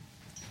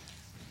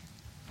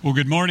Well,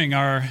 good morning.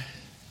 Our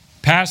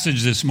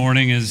passage this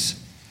morning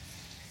is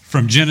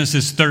from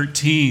Genesis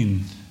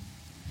 13.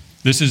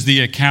 This is the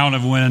account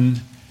of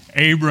when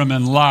Abram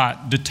and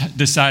Lot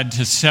decide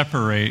to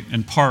separate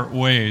and part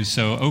ways.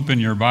 So open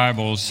your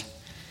Bibles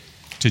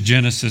to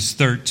Genesis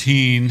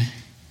 13.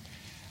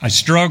 I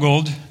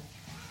struggled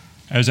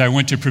as I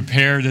went to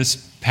prepare this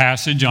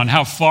passage on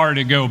how far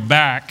to go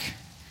back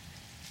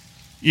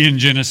in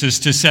Genesis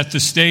to set the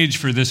stage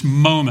for this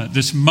moment.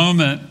 This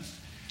moment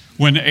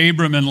when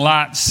Abram and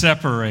Lot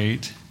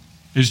separate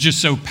is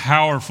just so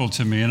powerful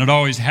to me, and it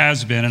always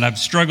has been, and I've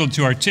struggled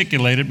to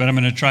articulate it, but I'm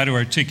going to try to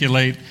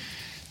articulate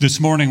this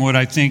morning what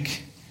I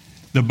think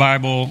the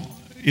Bible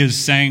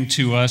is saying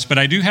to us. But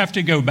I do have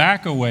to go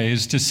back a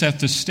ways to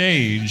set the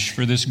stage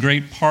for this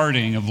great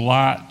parting of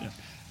Lot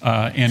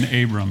and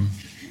Abram.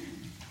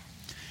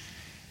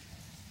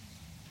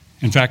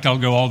 In fact, I'll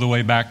go all the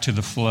way back to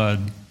the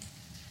flood.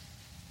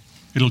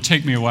 It'll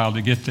take me a while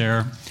to get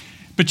there.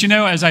 But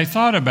as I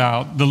thought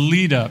about the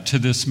lead up to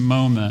this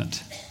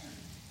moment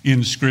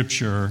in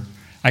Scripture,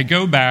 I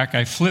go back,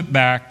 I flip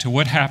back to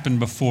what happened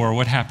before,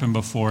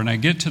 and I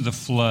get to the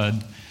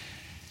flood.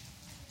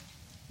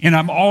 And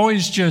I'm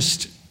always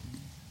just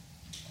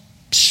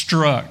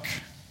struck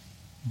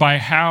by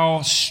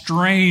how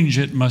strange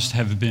it must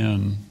have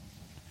been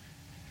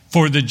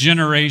for the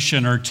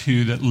generation or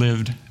two that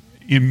lived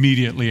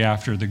immediately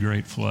after the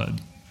great flood.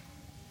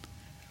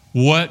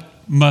 What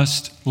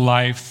must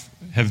life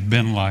have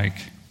been like?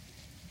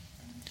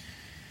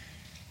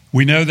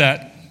 We know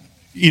that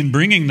in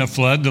bringing the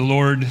flood, the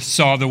Lord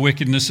saw the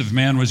wickedness of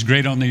man was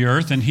great on the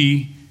earth, and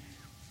he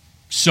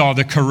saw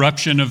the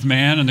corruption of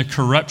man and the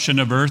corruption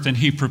of earth, and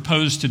he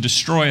proposed to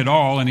destroy it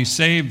all, and he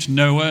saved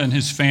Noah and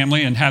his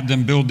family and had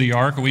them build the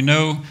ark. We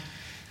know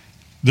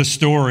the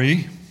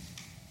story.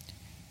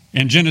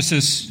 And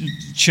Genesis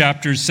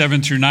chapters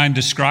 7 through 9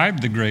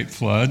 describe the great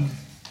flood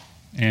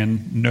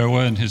and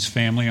Noah and his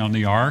family on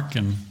the ark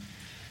and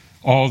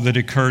all that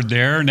occurred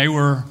there. And they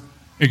were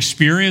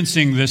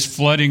experiencing this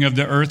flooding of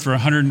the earth for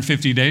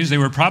 150 days. They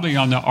were probably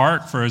on the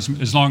ark for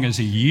as long as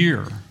a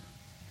year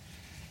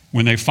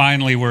when they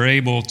finally were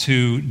able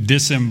to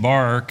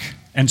disembark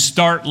and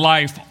start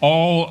life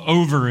all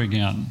over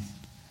again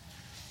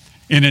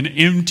in an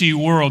empty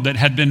world that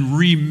had been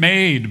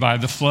remade by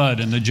the flood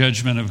and the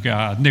judgment of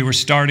God. And they were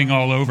starting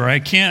all over. I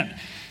can't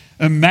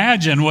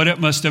imagine what it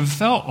must have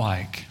felt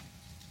like.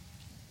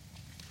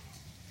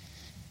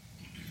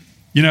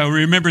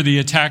 Remember the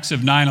attacks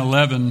of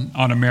 9/11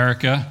 on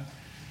America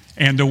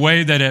and the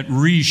way that it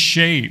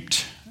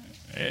reshaped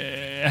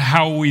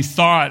how we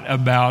thought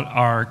about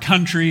our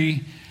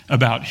country,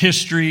 about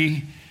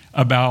history,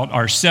 about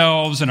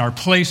ourselves and our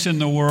place in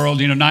the world.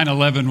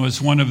 9/11 was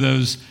one of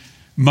those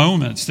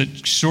moments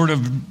that sort of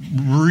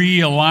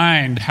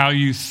realigned how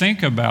you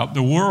think about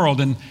the world.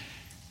 And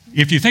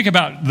if you think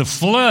about the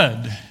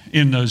flood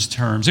in those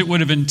terms, it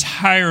would have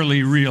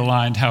entirely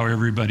realigned how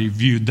everybody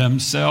viewed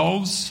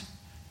themselves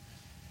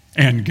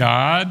and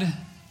God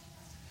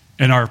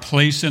and our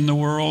place in the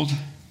world.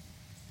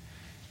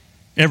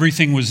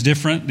 Everything was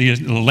different. The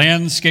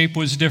landscape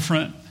was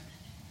different.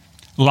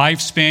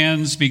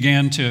 Lifespans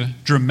began to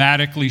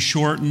dramatically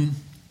shorten.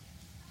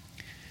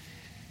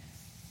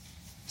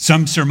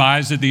 Some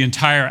surmise that the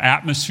entire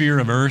atmosphere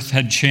of earth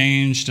had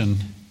changed, and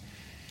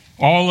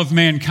all of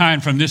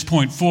mankind from this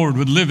point forward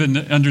would live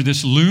under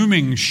this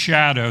looming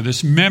shadow,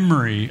 this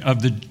memory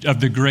of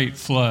the great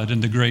flood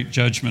and the great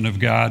judgment of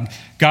God.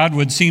 God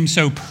would seem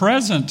so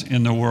present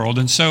in the world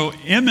and so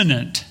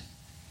imminent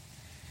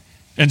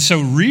and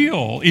so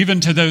real,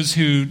 even to those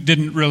who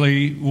didn't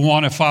really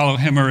want to follow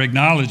him or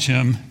acknowledge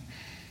him.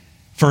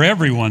 For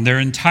everyone, their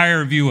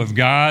entire view of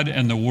God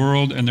and the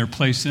world and their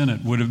place in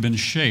it would have been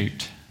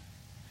shaped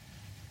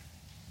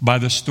by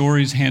the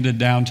stories handed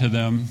down to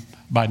them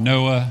by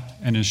Noah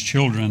and his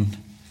children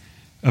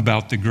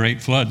about the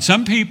great flood.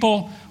 Some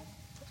people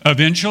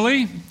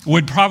eventually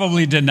would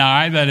probably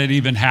deny that it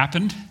even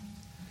happened.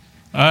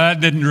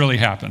 It didn't really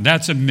happen.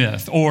 That's a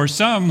myth. Or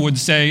some would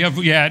say,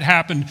 yeah, it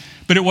happened,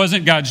 but it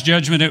wasn't God's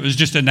judgment. It was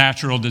just a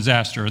natural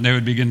disaster. And they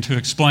would begin to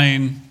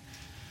explain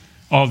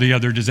all the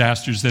other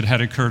disasters that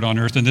had occurred on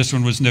earth, and this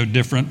one was no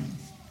different.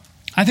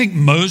 I think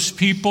most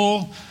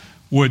people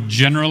would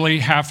generally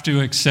have to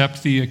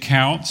accept the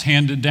accounts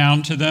handed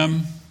down to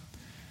them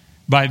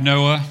by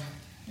Noah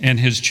and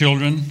his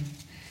children.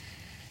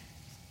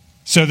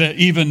 So that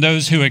even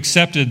those who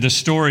accepted the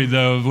story,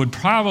 though, would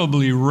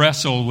probably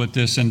wrestle with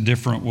this in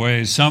different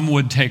ways. Some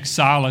would take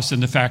solace in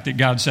the fact that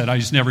God said,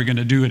 he's never going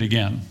to do it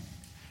again.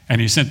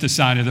 And he sent the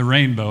sign of the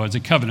rainbow as a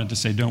covenant to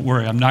say, don't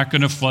worry, I'm not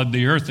going to flood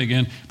the earth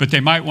again. But they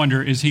might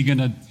wonder, is he going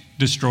to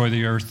destroy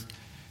the earth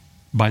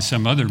by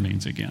some other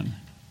means again?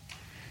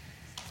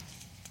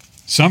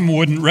 Some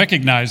wouldn't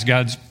recognize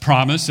God's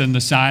promise and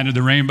the sign of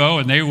the rainbow,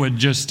 and they would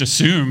just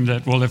assume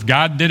that, well, if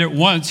God did it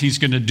once, he's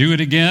going to do it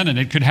again, and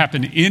it could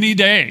happen any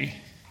day.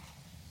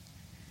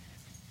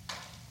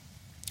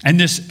 And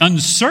this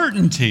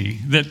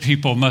uncertainty that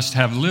people must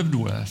have lived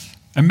with.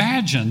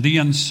 Imagine the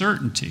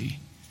uncertainty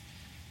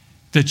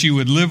that you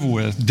would live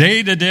with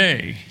day to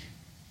day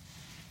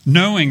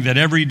knowing that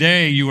every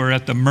day you are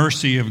at the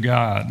mercy of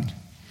God.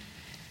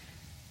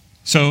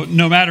 So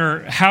no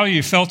matter how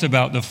you felt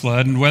about the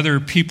flood and whether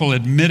people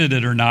admitted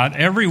it or not,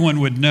 everyone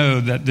would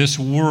know that this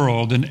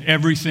world and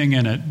everything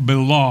in it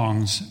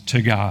belongs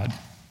to God,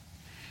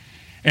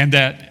 and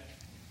that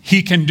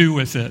he can do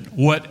with it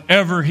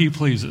whatever he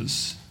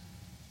pleases.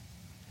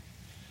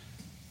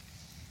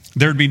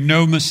 There'd be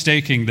no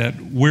mistaking that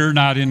we're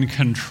not in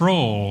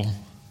control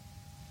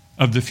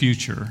of the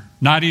future,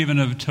 not even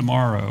of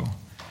tomorrow,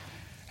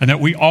 and that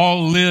we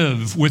all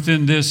live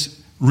within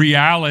this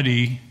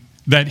reality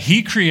that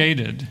he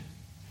created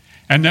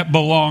and that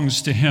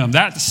belongs to him.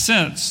 That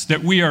sense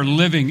that we are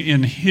living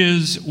in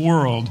his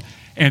world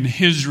and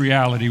his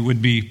reality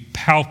would be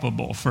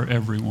palpable for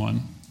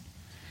everyone.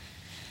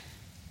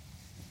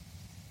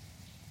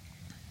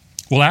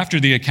 Well, after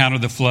the account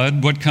of the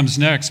flood, what comes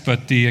next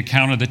but the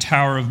account of the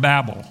Tower of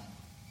Babel?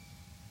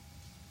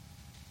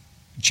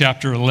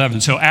 Chapter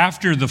 11. So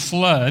after the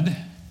flood,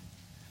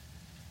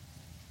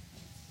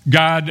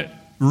 God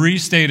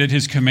restated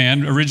his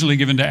command originally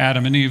given to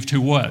Adam and Eve to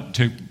what?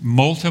 To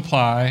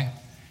multiply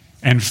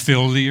and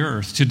fill the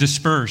earth, to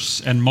disperse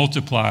and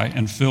multiply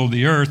and fill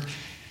the earth.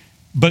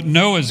 But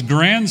Noah's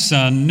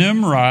grandson,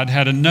 Nimrod,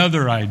 had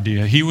another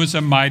idea. He was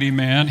a mighty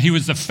man. He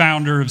was the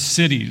founder of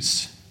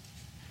cities.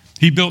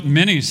 He built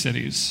many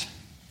cities,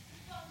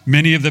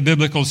 many of the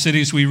biblical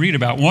cities we read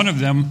about. One of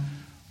them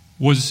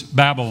was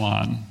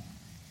Babylon.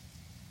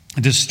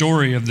 The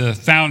story of the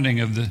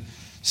founding of the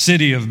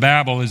city of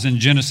Babel is in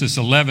Genesis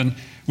 11.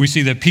 We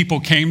see that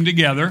people came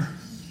together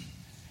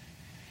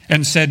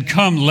and said,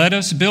 "Come, let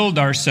us build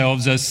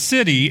ourselves a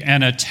city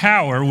and a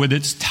tower with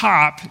its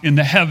top in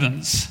the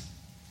heavens.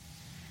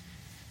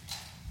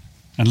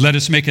 And let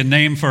us make a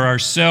name for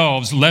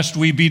ourselves, lest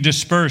we be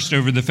dispersed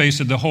over the face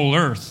of the whole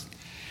earth."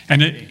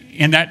 And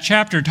in that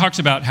chapter, it talks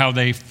about how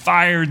they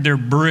fired their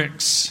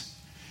bricks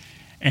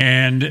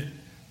and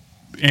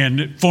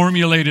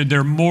formulated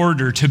their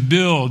mortar to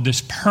build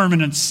this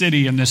permanent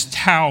city and this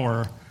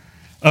tower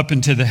up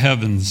into the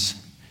heavens.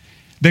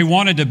 They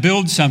wanted to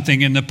build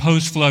something in the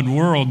post-flood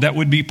world that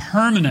would be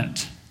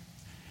permanent.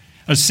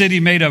 A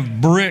city made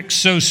of bricks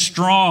so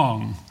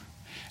strong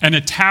and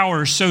a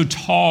tower so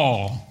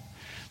tall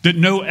that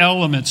no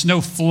elements,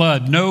 no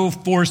flood, no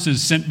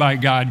forces sent by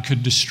God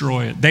could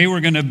destroy it. They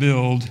were going to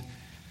build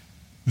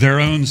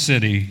their own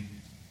city.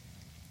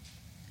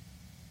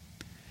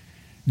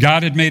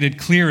 God had made it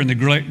clear in the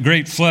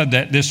great flood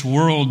that this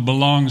world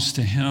belongs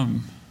to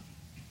him,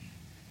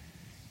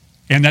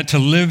 and that to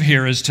live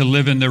here is to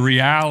live in the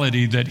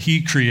reality that he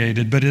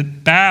created. But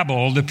at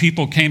Babel, the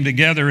people came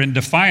together in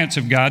defiance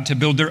of God to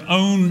build their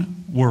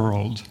own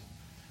world,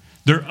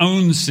 their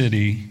own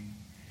city.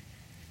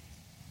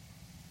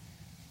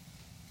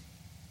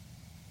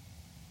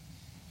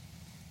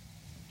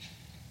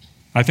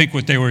 I think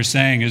what they were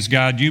saying is,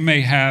 God, you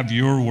may have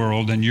your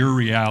world and your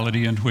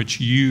reality in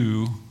which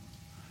you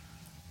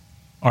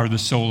are the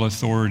sole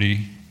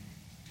authority,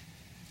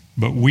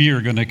 but we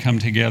are going to come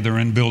together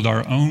and build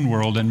our own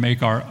world and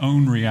make our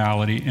own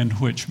reality in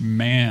which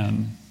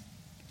man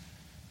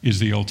is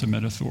the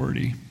ultimate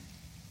authority.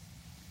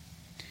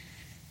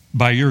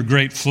 By your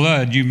great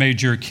flood, you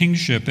made your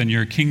kingship and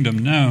your kingdom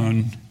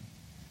known,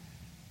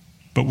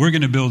 but we're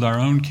going to build our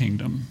own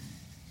kingdom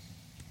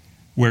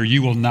where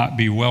you will not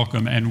be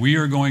welcome, and we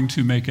are going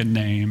to make a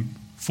name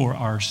for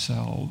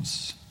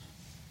ourselves.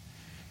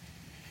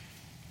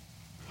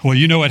 Well,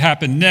 you know what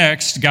happened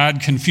next.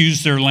 God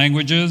confused their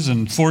languages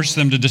and forced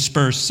them to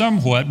disperse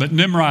somewhat, but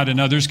Nimrod and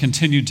others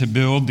continued to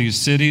build these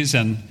cities,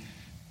 and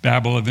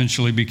Babel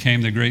eventually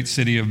became the great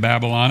city of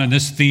Babylon. And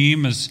this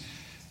theme is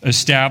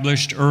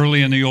established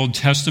early in the Old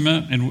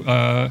Testament,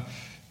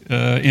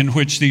 in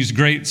which these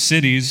great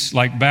cities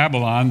like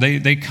Babylon,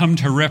 they come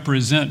to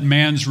represent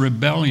man's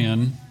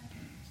rebellion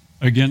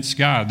against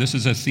God. This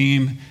is a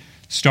theme,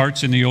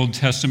 starts in the Old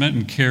Testament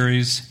and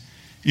carries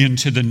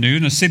into the New.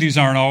 Now, cities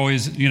aren't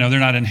always, they're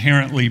not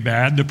inherently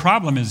bad. The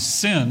problem is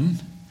sin.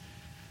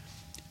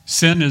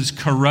 Sin is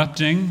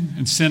corrupting,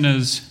 and sin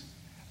is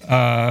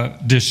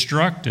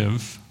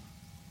destructive.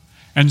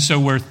 And so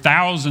where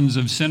thousands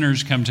of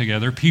sinners come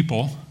together,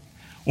 people,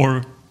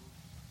 or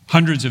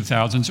hundreds of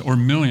thousands or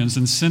millions,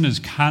 and sin is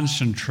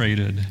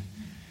concentrated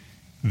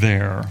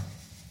there.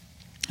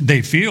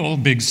 They feel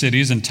big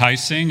cities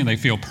enticing, and they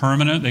feel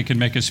permanent. They can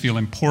make us feel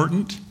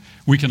important.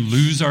 We can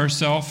lose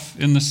ourselves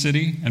in the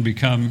city and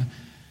become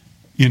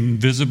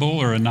invisible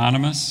or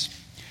anonymous.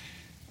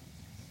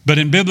 But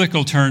in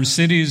biblical terms,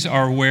 cities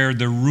are where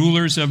the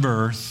rulers of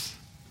earth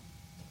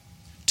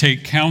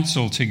take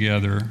counsel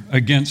together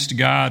against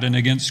God and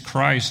against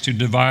Christ to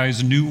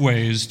devise new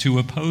ways to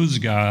oppose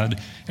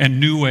God and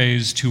new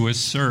ways to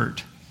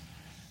assert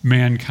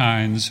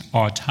mankind's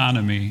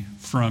autonomy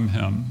from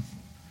him.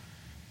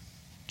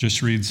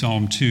 Just read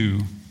Psalm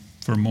 2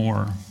 for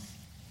more.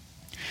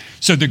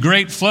 So the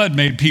great flood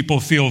made people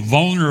feel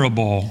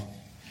vulnerable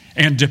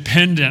and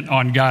dependent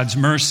on God's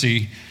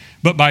mercy,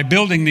 But by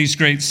building these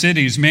great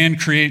cities, man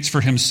creates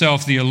for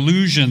himself the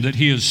illusion that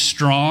he is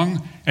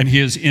strong and he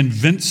is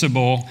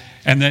invincible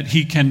and that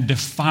he can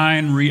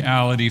define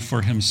reality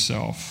for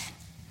himself.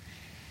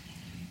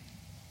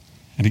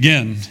 And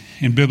again,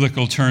 in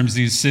biblical terms,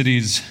 these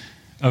cities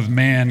of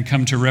man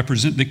come to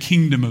represent the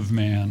kingdom of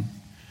man,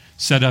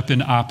 set up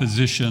in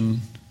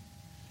opposition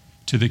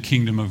to the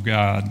kingdom of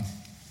God.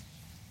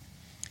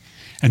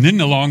 And then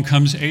along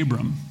comes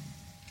Abram.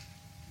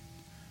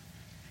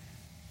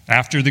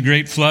 After the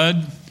great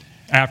flood,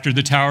 after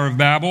the Tower of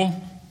Babel,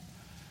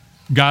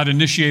 God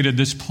initiated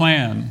this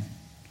plan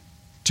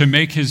to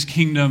make his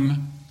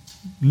kingdom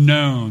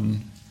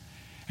known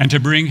and to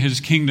bring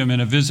his kingdom in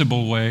a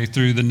visible way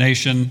through the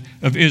nation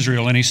of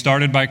Israel. And he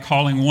started by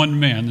calling one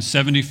man, the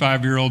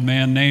 75-year-old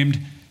man named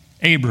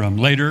Abram.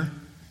 Later,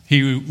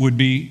 he would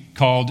be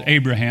called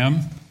Abraham,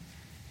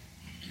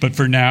 but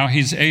for now,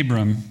 he's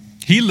Abram.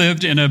 He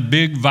lived in a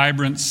big,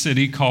 vibrant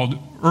city called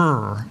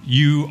Ur,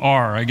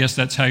 U-R. I guess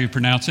that's how you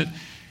pronounce it.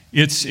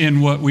 It's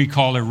in what we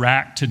call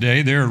Iraq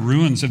today. There are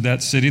ruins of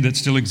that city that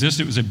still exist.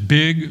 It was a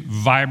big,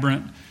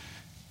 vibrant,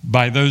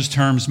 by those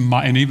terms,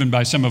 and even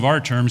by some of our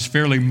terms,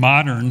 fairly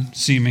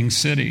modern-seeming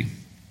city.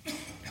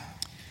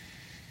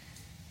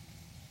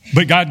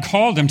 But God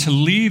called him to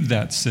leave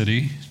that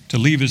city, to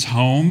leave his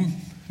home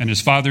and his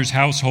father's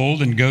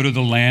household and go to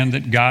the land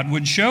that God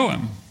would show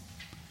him,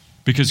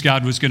 because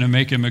God was going to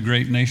make him a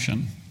great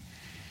nation.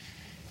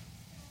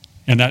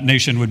 And that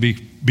nation would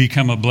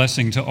become a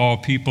blessing to all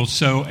people.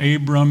 So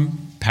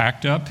Abram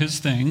packed up his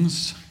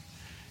things,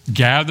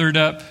 gathered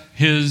up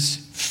his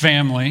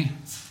family,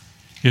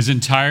 his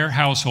entire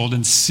household,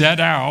 and set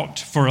out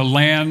for a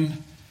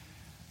land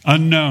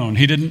unknown.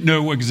 He didn't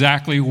know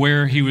exactly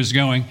where he was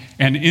going.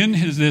 And in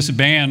this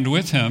band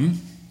with him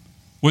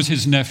was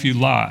his nephew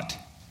Lot,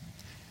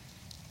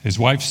 his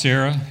wife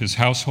Sarah, his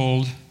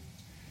household,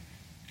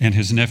 and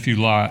his nephew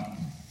Lot.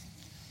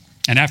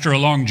 And after a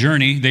long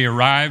journey, they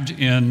arrived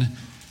in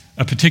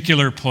a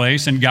particular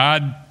place, and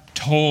God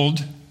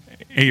told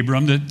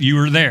Abram that you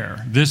are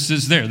there. This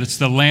is there. That's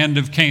the land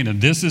of Canaan.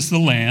 This is the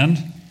land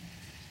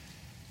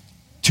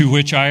to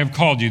which I have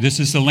called you. This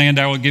is the land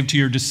I will give to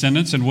your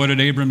descendants. And what did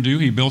Abram do?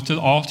 He built an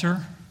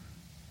altar,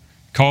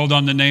 called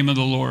on the name of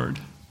the Lord.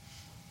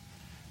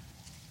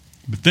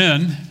 But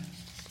then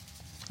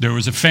there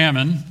was a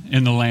famine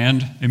in the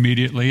land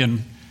immediately,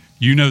 and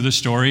you know the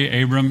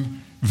story.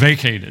 Abram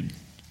vacated.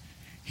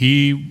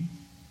 He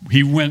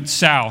went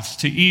south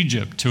to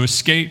Egypt to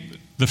escape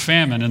the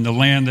famine in the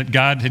land that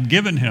God had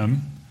given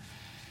him.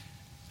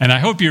 And I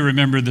hope you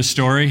remember the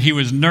story. He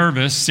was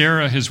nervous.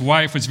 Sarah, his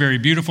wife, was very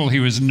beautiful. He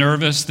was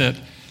nervous that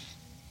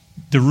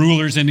the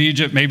rulers in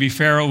Egypt, maybe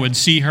Pharaoh, would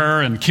see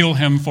her and kill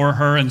him for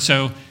her. And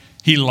so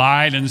he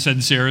lied and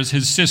said Sarah's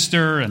his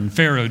sister. And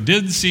Pharaoh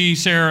did see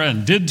Sarah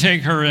and did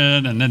take her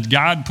in. And then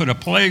God put a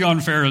plague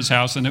on Pharaoh's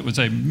house, and it was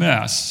a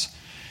mess.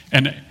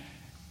 And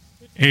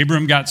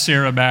Abram got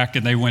Sarah back,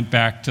 and they went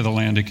back to the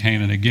land of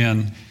Canaan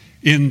again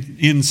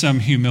in some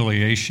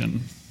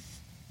humiliation.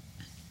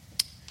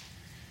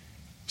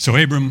 So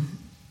Abram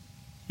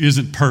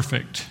isn't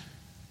perfect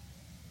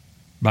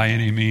by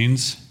any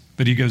means,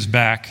 but he goes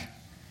back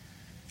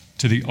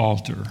to the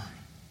altar.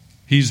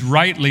 He's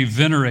rightly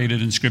venerated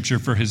in Scripture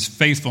for his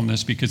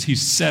faithfulness because he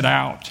set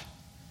out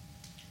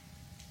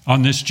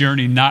on this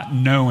journey not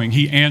knowing.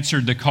 He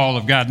answered the call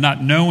of God,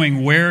 not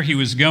knowing where he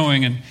was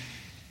going. And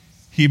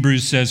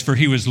Hebrews says, for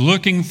he was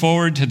looking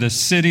forward to the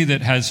city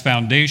that has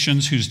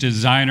foundations, whose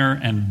designer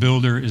and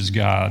builder is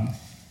God.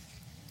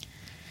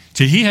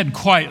 So he had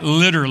quite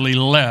literally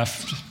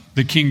left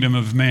the kingdom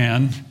of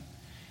man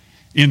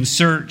in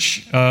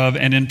search of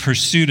and in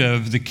pursuit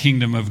of the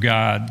kingdom of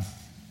God,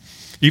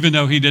 even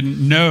though he didn't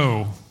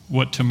know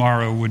what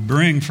tomorrow would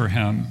bring for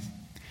him.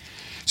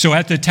 So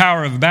at the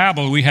Tower of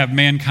Babel, we have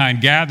mankind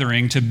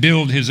gathering to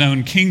build his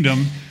own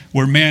kingdom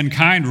where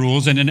mankind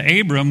rules. And in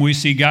Abram, we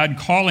see God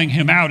calling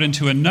him out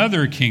into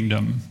another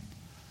kingdom,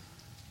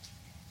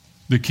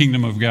 the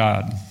kingdom of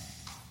God.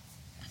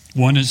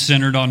 One is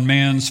centered on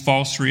man's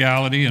false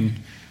reality, and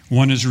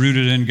one is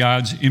rooted in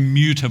God's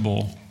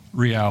immutable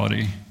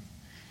reality.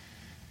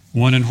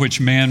 One in which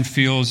man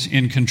feels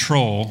in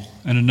control,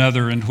 and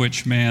another in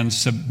which man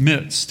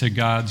submits to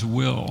God's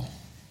will.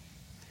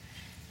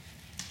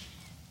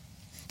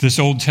 This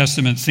Old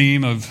Testament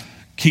theme of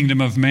kingdom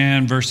of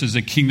man versus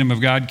the kingdom of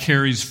God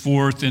carries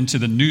forth into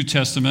the New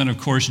Testament. Of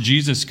course,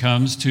 Jesus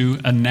comes to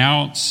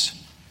announce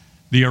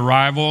the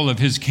arrival of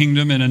his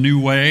kingdom in a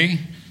new way.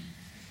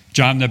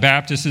 John the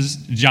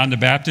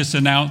Baptist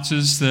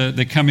announces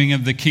the coming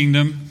of the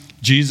kingdom.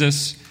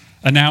 Jesus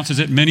announces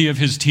that many of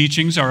his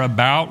teachings are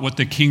about what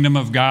the kingdom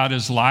of God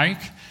is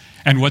like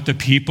and what the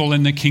people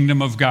in the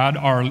kingdom of God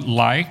are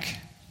like.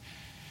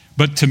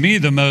 But to me,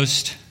 the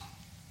most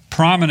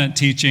prominent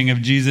teaching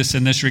of Jesus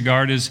in this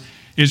regard is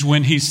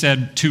when he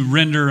said to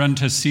render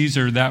unto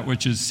Caesar that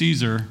which is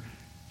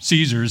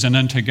Caesar's, and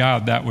unto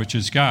God that which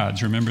is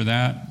God's. Remember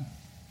that?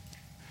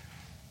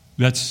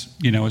 That's,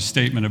 a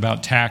statement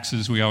about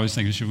taxes. We always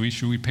think, should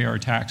we pay our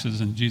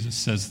taxes? And Jesus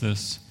says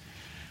this.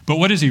 But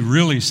what is he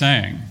really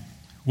saying?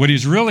 What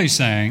he's really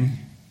saying,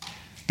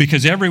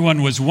 because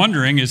everyone was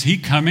wondering, is he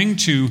coming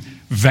to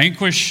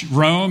vanquish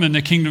Rome and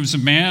the kingdoms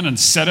of man and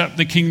set up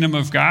the kingdom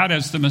of God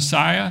as the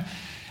Messiah?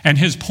 And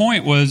his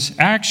point was,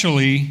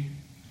 actually,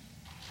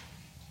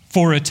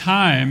 for a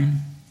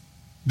time,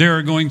 there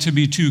are going to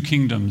be two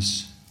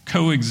kingdoms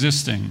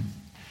coexisting.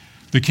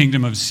 The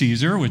kingdom of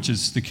Caesar, which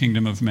is the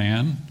kingdom of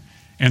man,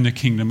 and the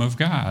kingdom of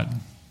God.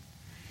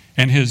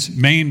 And his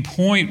main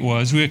point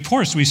was, of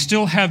course, we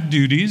still have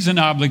duties and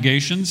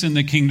obligations in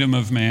the kingdom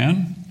of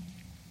man.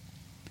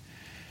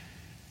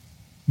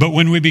 But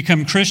when we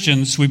become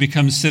Christians, we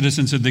become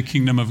citizens of the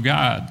kingdom of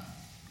God.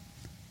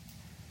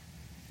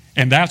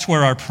 And that's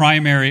where our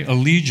primary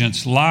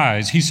allegiance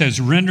lies. He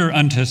says, render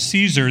unto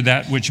Caesar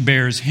that which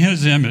bears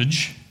his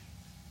image,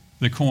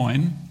 the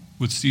coin,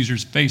 with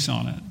Caesar's face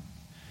on it.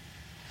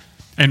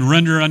 And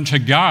render unto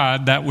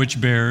God that which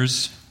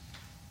bears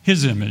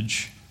his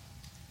image,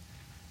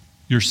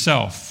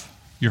 yourself,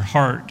 your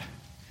heart,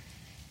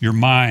 your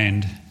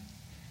mind,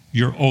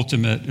 your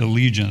ultimate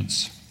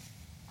allegiance.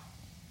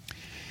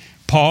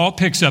 Paul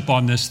picks up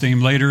on this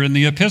theme later in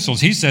the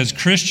epistles. He says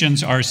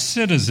Christians are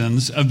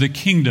citizens of the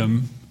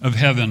kingdom of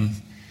heaven.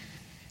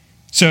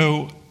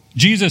 So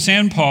Jesus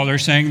and Paul are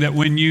saying that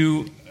when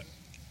you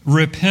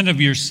repent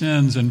of your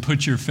sins and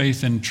put your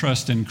faith and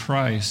trust in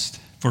Christ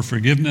for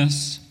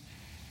forgiveness,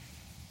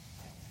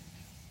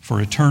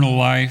 for eternal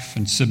life,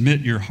 and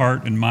submit your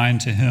heart and mind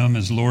to him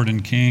as Lord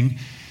and King,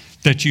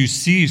 that you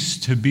cease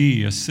to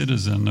be a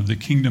citizen of the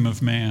kingdom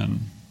of man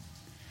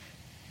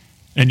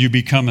and you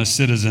become a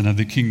citizen of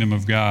the kingdom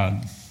of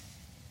God.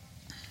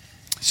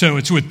 So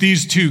it's with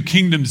these two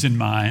kingdoms in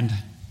mind,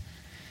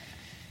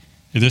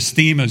 this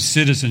theme of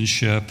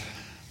citizenship,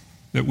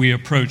 that we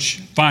approach,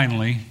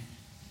 finally,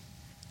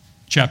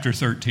 chapter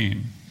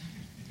 13.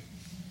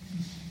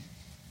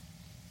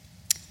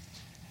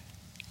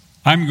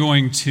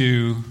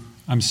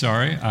 I'm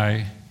sorry,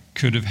 I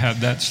could have had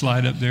that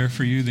slide up there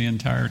for you the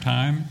entire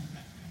time.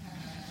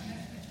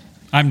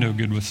 I'm no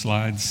good with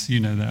slides,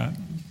 you know that.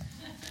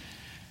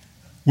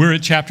 We're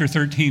at chapter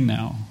 13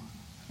 now,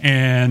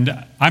 and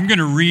I'm going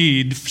to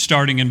read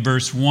starting in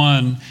verse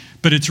 1,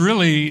 but it's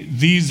really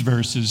these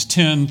verses,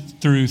 10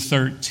 through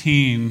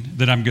 13,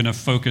 that I'm going to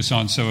focus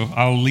on, so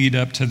I'll lead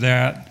up to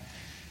that.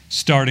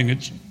 Starting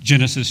at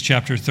Genesis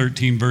chapter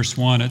 13, verse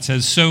 1, it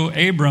says, So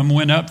Abram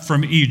went up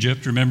from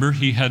Egypt. Remember,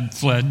 he had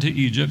fled to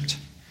Egypt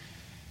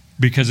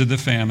because of the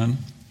famine.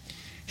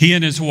 He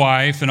and his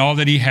wife and all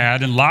that he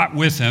had, and Lot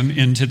with him,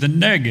 into the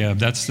Negev.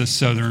 That's the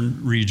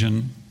southern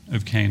region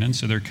of Canaan.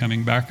 So they're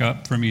coming back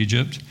up from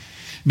Egypt.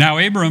 Now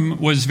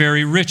Abram was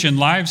very rich in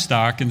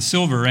livestock and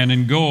silver and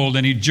in gold,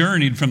 and he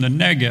journeyed from the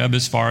Negev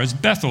as far as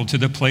Bethel, to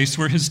the place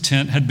where his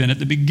tent had been at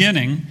the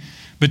beginning,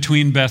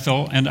 between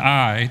Bethel and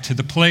Ai, to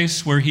the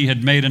place where he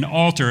had made an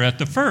altar at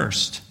the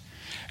first.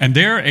 And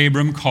there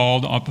Abram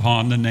called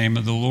upon the name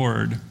of the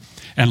Lord.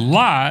 And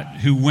Lot,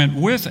 who went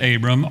with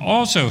Abram,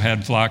 also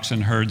had flocks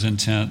and herds and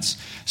tents,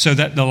 so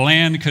that the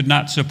land could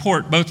not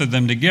support both of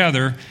them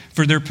together,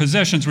 for their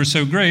possessions were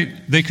so great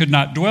they could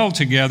not dwell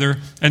together,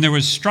 and there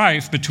was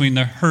strife between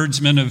the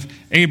herdsmen of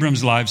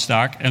Abram's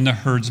livestock and the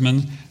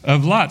herdsmen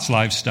of Lot's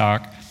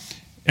livestock.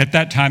 At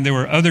that time, there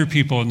were other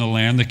people in the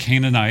land, the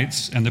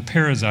Canaanites and the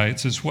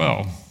Perizzites as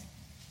well.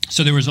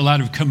 So there was a lot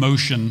of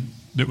commotion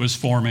that was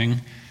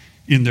forming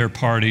in their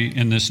party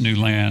in this new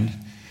land.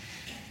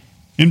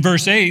 In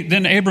verse 8,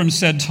 then Abram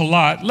said to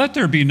Lot, Let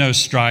there be no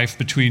strife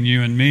between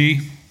you and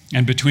me,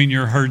 and between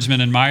your herdsmen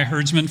and my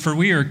herdsmen, for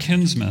we are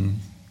kinsmen.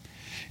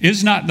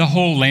 Is not the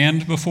whole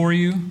land before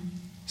you?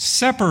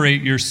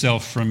 Separate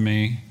yourself from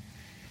me.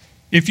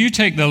 If you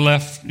take the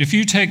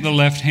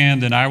left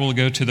hand, then I will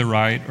go to the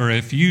right, or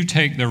if you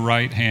take the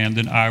right hand,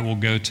 then I will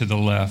go to the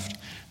left.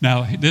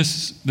 Now,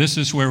 this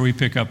is where we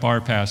pick up our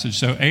passage.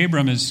 So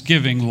Abram is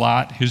giving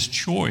Lot his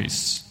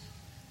choice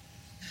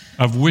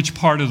of which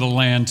part of the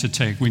land to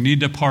take. We need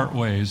to part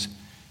ways.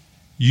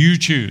 You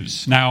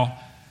choose. Now,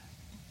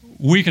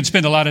 we could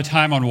spend a lot of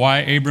time on why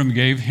Abram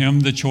gave him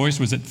the choice.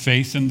 Was it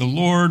faith in the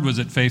Lord? Was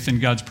it faith in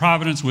God's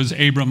providence? Was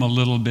Abram a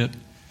little bit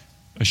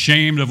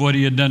ashamed of what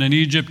he had done in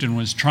Egypt and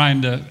was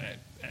trying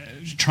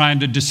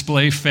to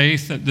display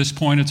faith at this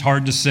point? It's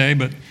hard to say,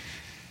 but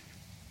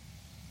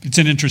it's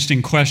an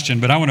interesting question.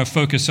 But I want to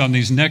focus on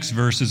these next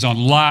verses on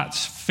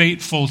Lot's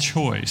fateful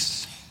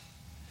choice,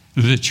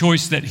 the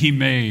choice that he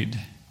made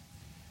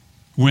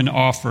when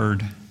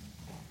offered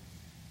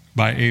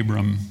by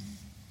Abram.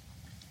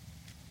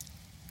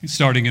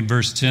 Starting in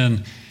verse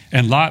 10,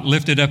 and Lot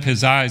lifted up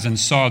his eyes and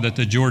saw that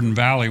the Jordan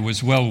Valley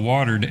was well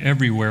watered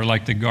everywhere,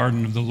 like the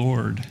garden of the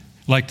Lord,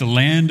 like the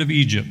land of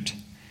Egypt,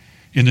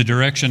 in the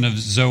direction of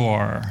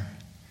Zoar.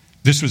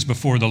 This was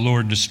before the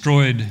Lord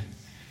destroyed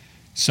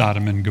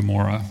Sodom and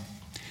Gomorrah.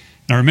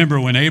 Now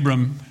remember, when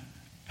Abram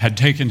had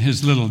taken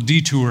his little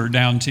detour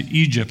down to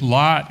Egypt,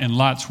 Lot and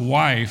Lot's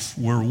wife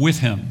were with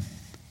him.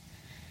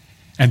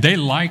 And they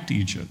liked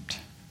Egypt.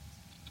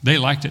 They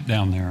liked it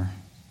down there.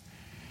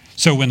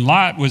 So when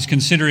Lot was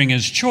considering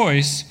his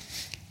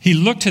choice, he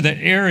looked to the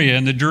area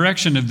in the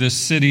direction of this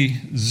city,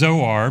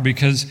 Zoar,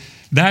 because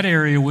That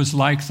area was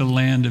like the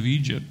land of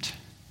Egypt.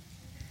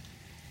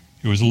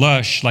 It was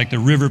lush like the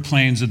river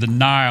plains of the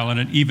Nile, and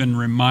it even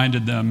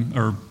reminded them,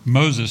 or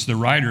Moses, the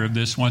writer of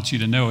this, wants you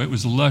to know, it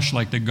was lush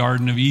like the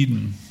Garden of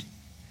Eden.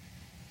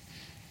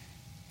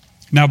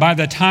 Now, by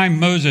the time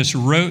Moses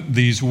wrote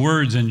these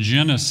words in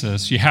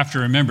Genesis, you have to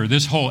remember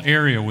this whole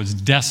area was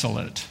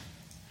desolate.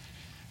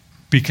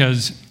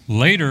 Because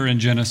later in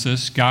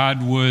Genesis,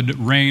 God would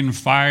rain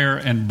fire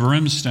and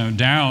brimstone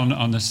down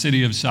on the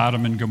city of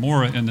Sodom and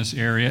Gomorrah in this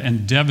area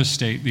and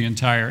devastate the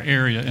entire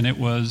area, and it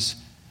was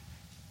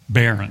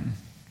barren.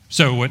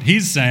 So what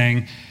he's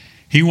saying,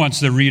 he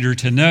wants the reader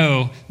to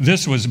know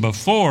this was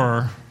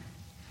before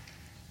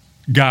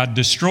God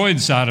destroyed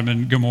Sodom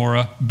and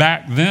Gomorrah.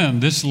 Back then,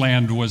 this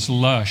land was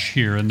lush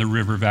here in the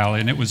river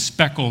valley, and it was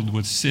speckled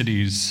with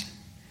cities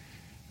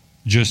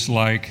just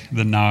like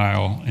the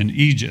Nile in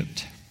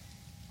Egypt.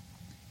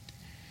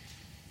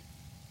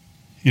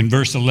 In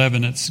verse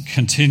 11, it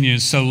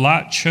continues, so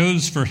Lot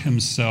chose for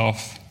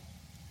himself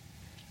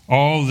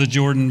all the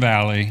Jordan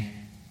Valley,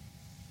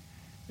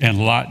 and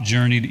Lot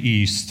journeyed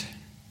east.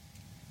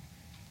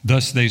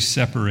 Thus they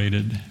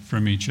separated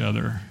from each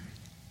other.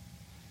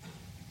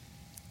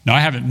 Now,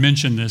 I haven't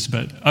mentioned this,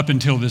 but up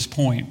until this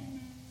point,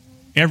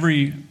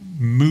 every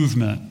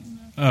movement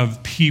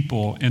of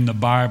people in the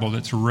Bible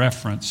that's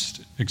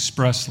referenced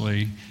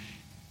expressly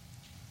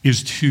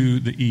is to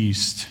the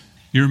east.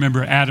 You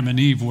remember Adam and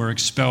Eve were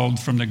expelled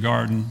from the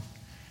garden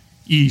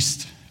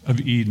east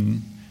of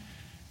Eden.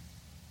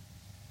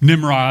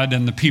 Nimrod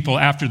and the people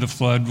after the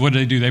flood, what did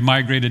they do? They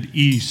migrated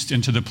east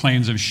into the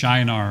plains of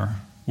Shinar,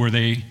 where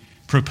they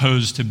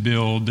proposed to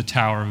build the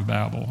Tower of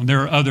Babel. And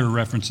there are other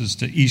references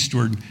to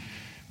eastward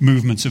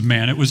movements of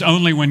man. It was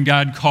only when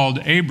God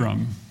called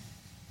Abram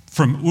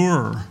from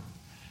Ur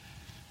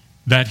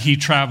that he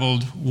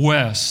traveled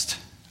west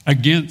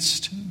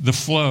against the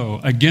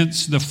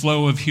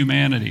flow of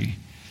humanity.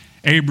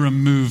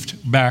 Abram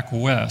moved back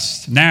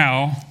west.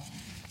 Now,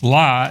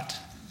 Lot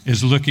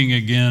is looking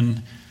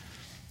again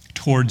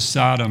toward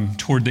Sodom,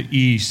 toward the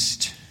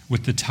east,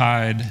 with the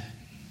tide,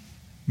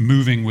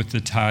 moving with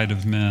the tide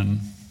of men.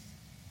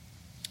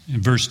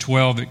 In verse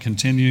 12, it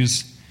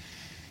continues,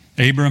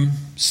 Abram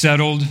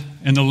settled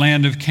in the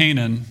land of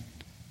Canaan,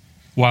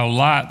 while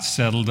Lot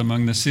settled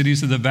among the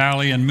cities of the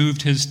valley and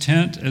moved his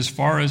tent as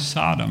far as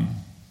Sodom.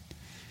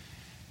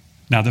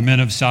 Now the men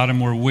of Sodom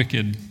were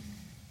wicked,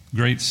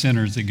 great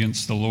sinners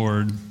against the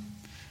Lord.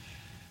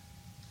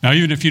 Now,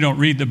 even if you don't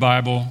read the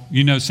Bible,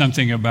 you know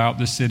something about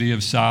the city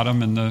of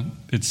Sodom and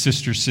its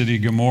sister city,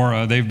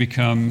 Gomorrah. They've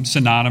become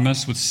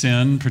synonymous with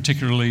sin,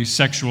 particularly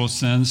sexual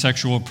sin,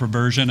 sexual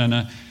perversion, and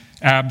an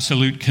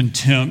absolute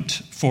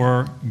contempt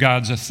for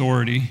God's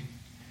authority.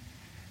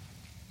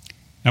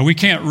 Now, we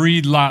can't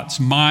read Lot's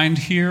mind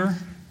here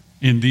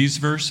in these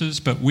verses,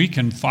 but we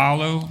can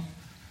follow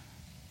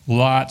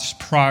Lot's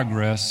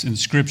progress in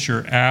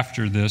Scripture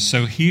after this.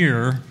 So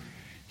here,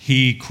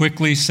 he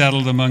quickly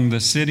settled among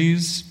the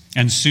cities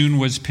and soon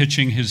was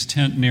pitching his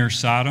tent near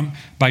Sodom.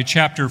 By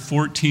chapter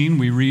 14,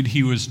 we read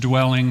he was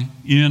dwelling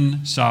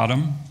in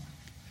Sodom.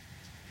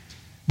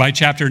 By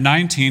chapter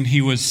 19,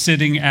 he was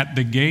sitting at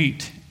the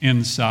gate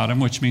in Sodom,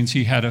 which means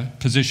he had a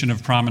position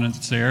of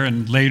prominence there.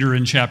 And later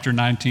in chapter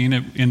 19,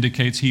 it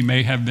indicates he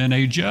may have been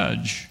a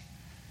judge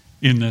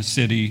in the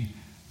city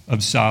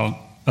of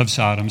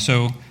Sodom.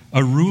 So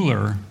a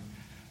ruler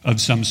of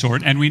some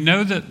sort. And we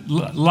know that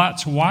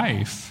Lot's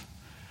wife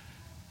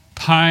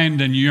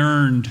pined and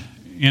yearned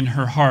in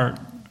her heart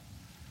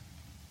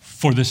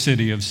for the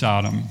city of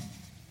Sodom.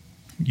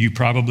 You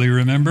probably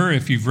remember,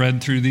 if you've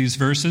read through these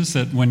verses,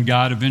 that when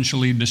God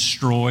eventually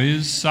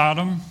destroys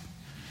Sodom,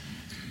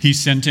 he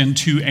sent in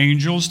 2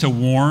 angels to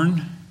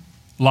warn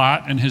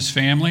Lot and his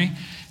family.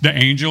 The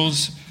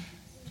angels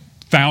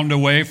found a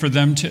way for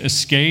them to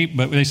escape,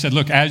 but they said,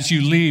 look, as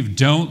you leave,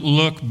 don't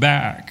look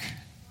back.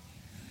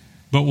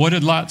 But what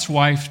did Lot's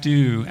wife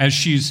do? As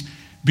she's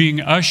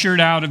being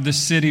ushered out of the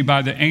city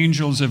by the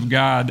angels of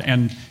God,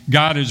 and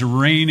God is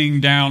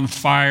raining down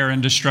fire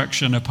and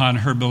destruction upon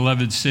her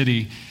beloved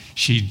city,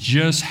 she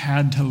just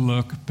had to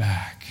look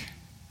back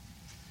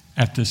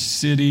at the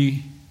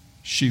city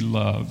she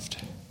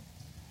loved.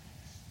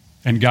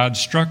 And God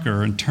struck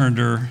her and turned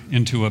her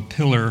into a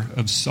pillar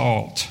of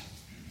salt.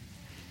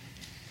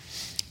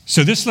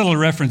 So this little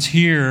reference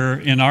here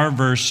in our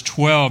verse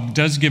 12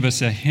 does give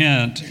us a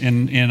hint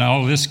in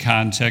all this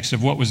context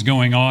of what was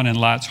going on in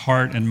Lot's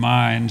heart and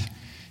mind.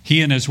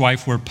 He and his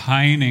wife were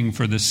pining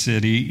for the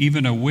city,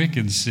 even a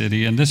wicked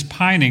city. And this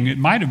pining, it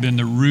might have been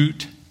the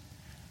root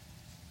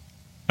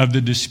of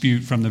the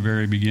dispute from the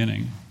very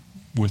beginning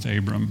with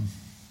Abram.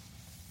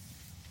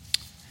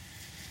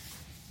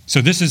 So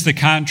this is the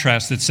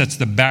contrast that sets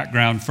the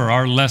background for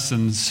our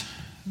lessons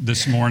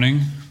this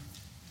morning.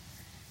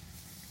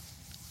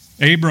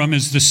 Abram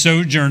is the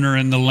sojourner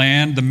in the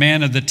land, the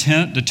man of the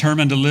tent,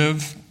 determined to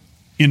live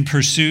in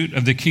pursuit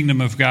of the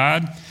kingdom of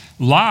God.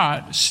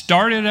 Lot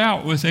started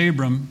out with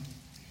Abram,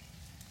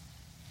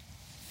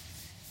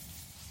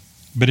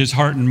 but his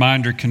heart and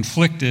mind are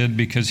conflicted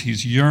because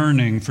he's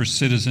yearning for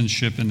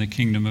citizenship in the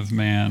kingdom of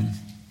man.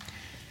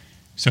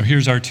 So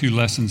here's our two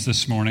lessons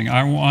this morning.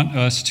 I want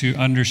us to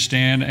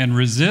understand and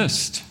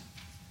resist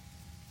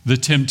the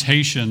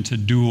temptation to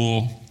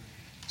dual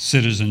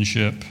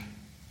citizenship.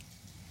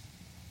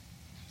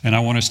 And I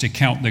want us to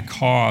count the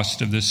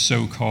cost of this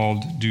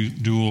so-called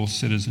dual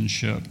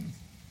citizenship.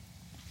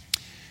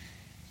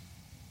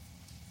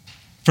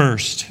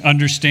 First,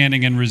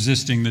 understanding and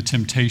resisting the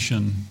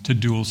temptation to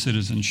dual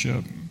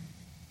citizenship.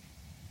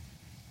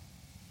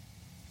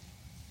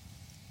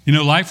 You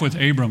know, life with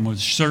Abram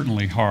was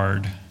certainly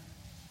hard.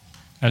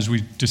 As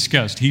we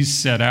discussed, he's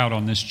set out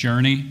on this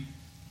journey,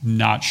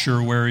 not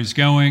sure where he's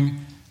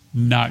going,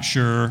 not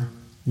sure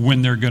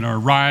when they're going to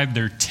arrive.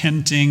 They're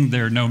tenting,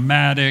 they're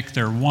nomadic,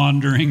 they're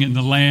wandering in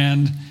the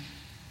land.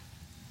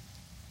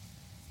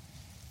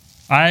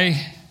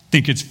 I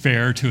think it's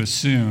fair to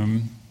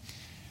assume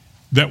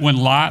that when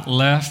Lot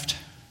left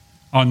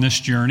on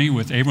this journey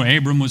with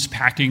Abram was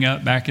packing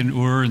up back in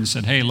Ur and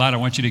said, "Hey, Lot, I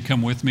want you to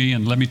come with me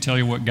and let me tell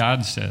you what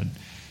God said.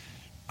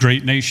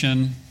 Great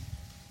nation,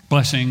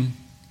 blessing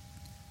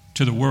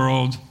to the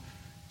world,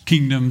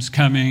 kingdoms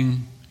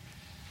coming."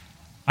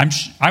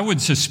 I would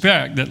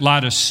suspect that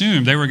Lot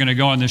assumed they were going to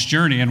go on this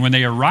journey, and when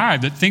they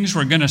arrived, that things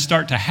were going to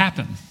start to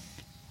happen.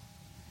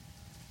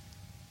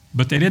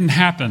 But they didn't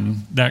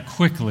happen that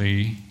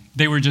quickly.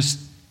 They were just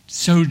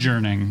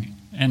sojourning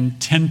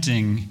and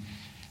tenting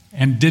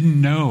and didn't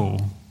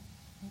know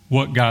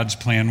what God's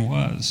plan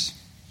was.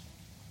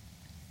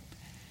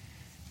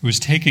 It was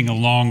taking a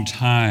long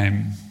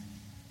time,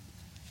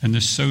 and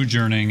this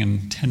sojourning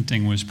and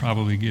tenting was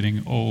probably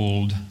getting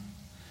old.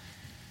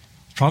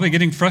 Probably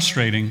getting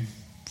frustrating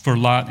for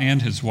Lot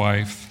and his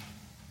wife.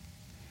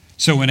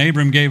 So when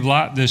Abram gave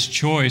Lot this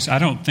choice, I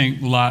don't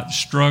think Lot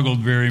struggled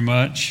very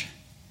much.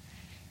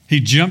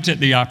 He jumped at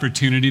the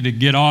opportunity to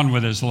get on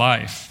with his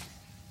life,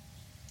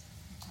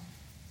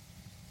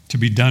 to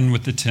be done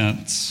with the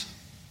tents.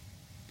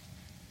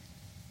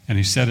 And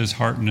he set his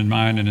heart and his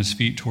mind and his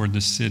feet toward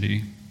the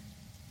city.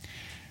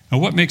 Now,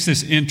 what makes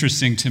this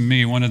interesting to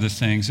me, one of the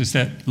things, is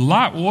that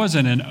Lot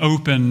wasn't an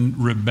open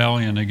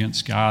rebellion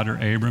against God or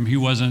Abram. He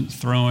wasn't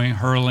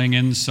hurling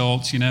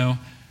insults, He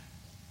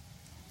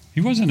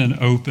wasn't an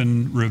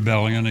open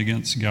rebellion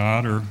against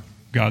God or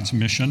God's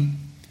mission.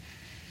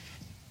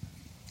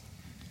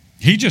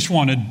 He just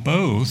wanted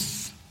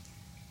both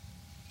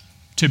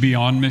to be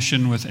on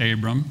mission with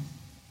Abram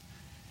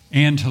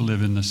and to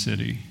live in the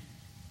city.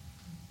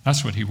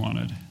 That's what he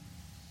wanted.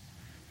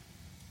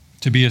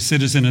 To be a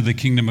citizen of the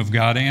kingdom of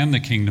God and the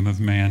kingdom of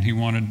man. He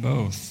wanted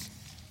both.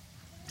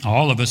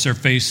 All of us are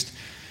faced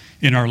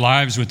in our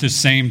lives with this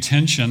same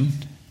tension.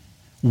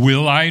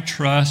 Will I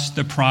trust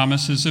the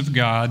promises of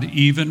God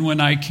even when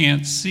I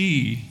can't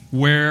see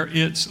where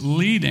it's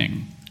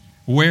leading,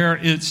 where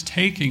it's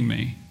taking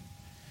me?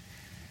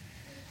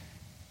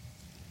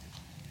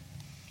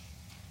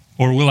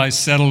 Or will I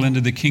settle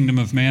into the kingdom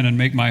of man and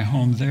make my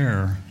home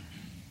there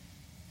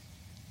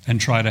and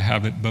try to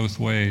have it both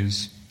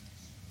ways?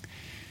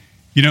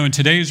 In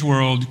today's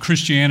world,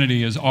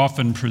 Christianity is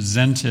often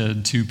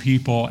presented to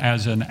people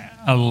as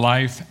a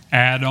life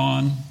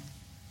add-on.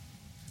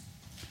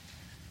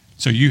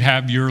 So you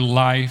have your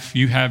life,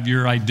 you have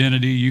your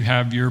identity, you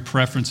have your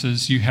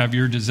preferences, you have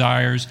your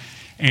desires,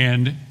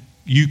 and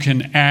you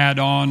can add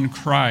on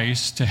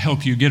Christ to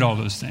help you get all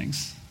those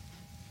things.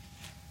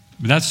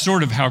 That's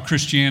sort of how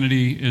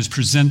Christianity is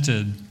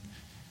presented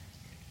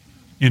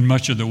in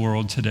much of the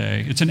world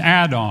today. It's an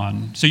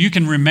add-on. So you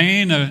can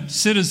remain a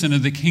citizen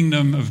of the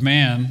kingdom of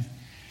man,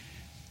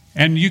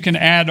 and you can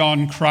add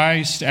on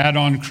Christ, add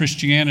on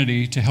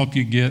Christianity to help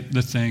you get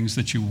the things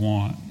that you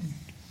want.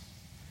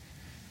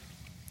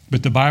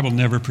 But the Bible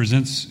never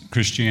presents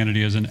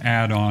Christianity as an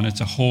add-on. It's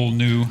a whole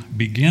new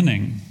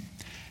beginning.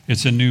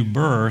 It's a new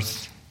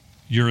birth.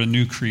 You're a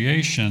new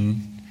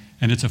creation,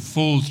 and it's a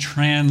full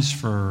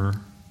transfer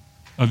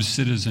of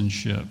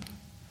citizenship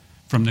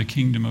from the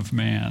kingdom of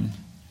man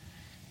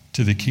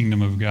to the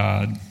kingdom of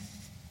God.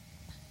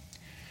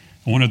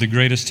 One of the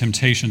greatest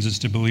temptations is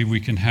to believe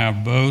we can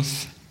have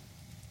both,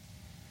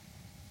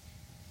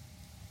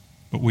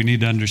 but we need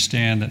to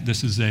understand that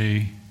this is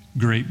a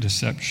great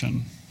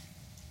deception.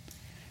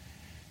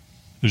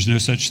 There's no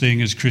such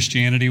thing as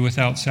Christianity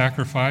without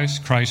sacrifice,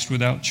 Christ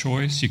without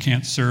choice. You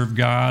can't serve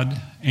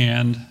God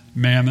and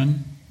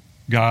mammon,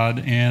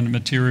 God and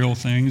material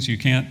things. You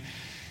can't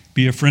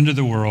be a friend of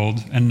the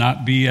world and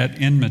not be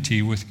at enmity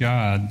with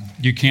God.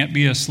 You can't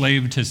be a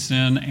slave to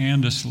sin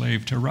and a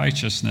slave to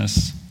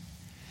righteousness.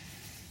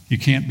 You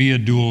can't be a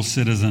dual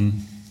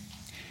citizen.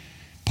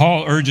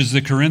 Paul urges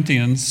the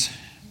Corinthians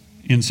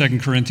in 2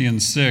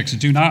 Corinthians 6,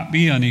 do not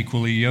be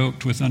unequally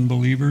yoked with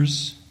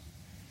unbelievers.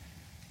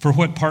 For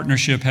what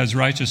partnership has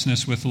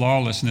righteousness with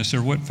lawlessness,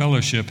 or what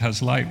fellowship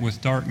has light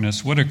with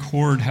darkness? What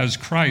accord has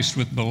Christ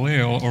with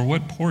Belial, or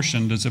what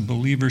portion does a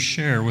believer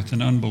share with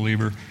an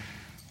unbeliever?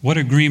 What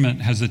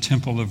agreement has the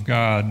temple of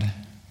God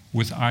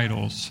with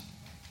idols?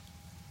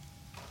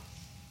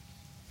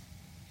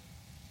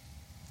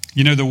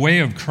 The way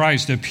of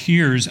Christ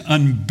appears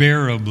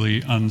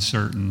unbearably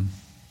uncertain.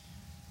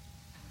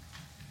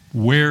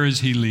 Where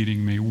is he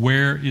leading me?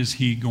 Where is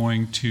he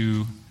going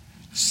to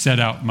set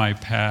out my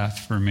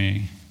path for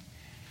me?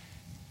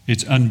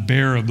 It's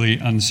unbearably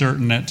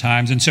uncertain at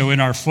times. And so in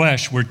our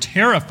flesh, we're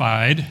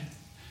terrified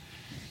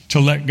to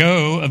let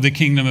go of the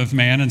kingdom of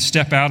man and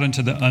step out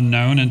into the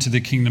unknown, into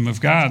the kingdom of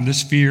God.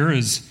 This fear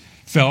is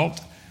felt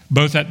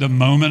both at the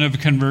moment of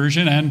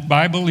conversion and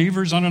by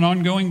believers on an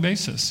ongoing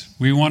basis.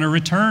 We want to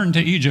return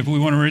to Egypt. We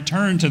want to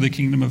return to the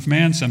kingdom of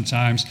man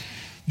sometimes.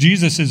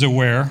 Jesus is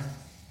aware,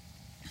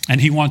 and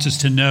he wants us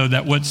to know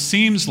that what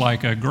seems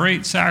like a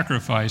great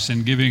sacrifice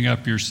in giving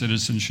up your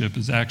citizenship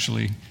is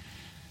actually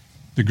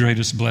the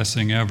greatest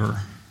blessing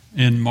ever.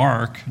 In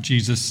Mark,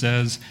 Jesus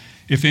says,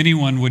 "If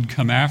anyone would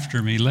come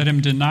after me, let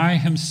him deny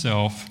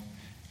himself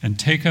and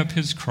take up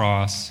his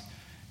cross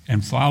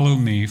and follow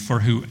me.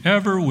 For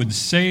whoever would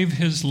save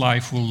his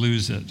life will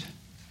lose it.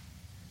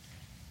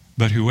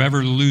 But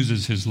whoever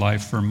loses his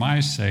life for my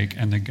sake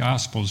and the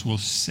gospel's will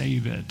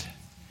save it."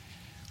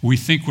 We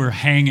think we're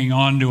hanging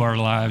on to our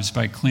lives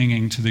by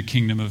clinging to the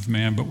kingdom of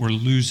man, but we're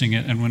losing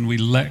it. And when we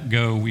let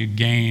go, we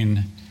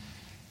gain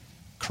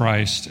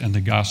Christ and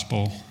the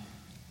gospel.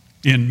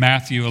 In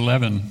Matthew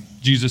 11,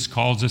 Jesus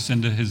calls us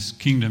into his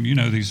kingdom. You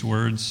know these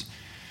words.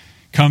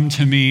 "Come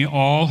to me,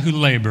 all who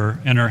labor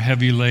and are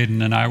heavy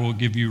laden, and I will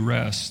give you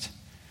rest.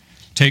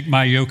 Take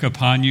my yoke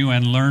upon you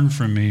and learn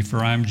from me,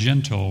 for I am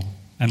gentle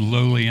and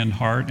lowly in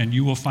heart, and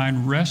you will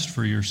find rest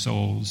for your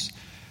souls.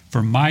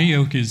 For my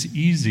yoke is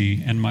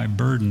easy and my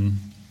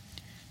burden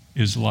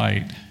is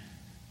light."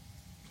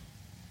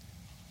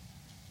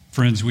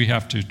 Friends, we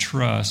have to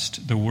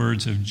trust the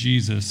words of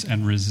Jesus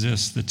and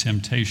resist the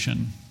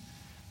temptation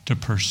to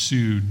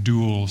pursue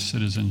dual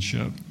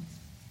citizenship.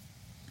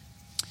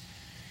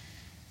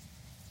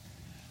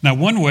 Now,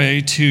 one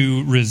way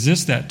to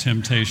resist that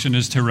temptation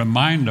is to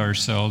remind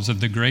ourselves of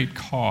the great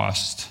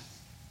cost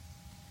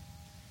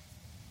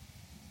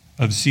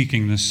of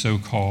seeking this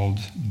so-called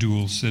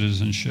dual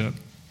citizenship.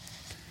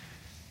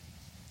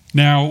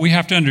 Now, we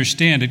have to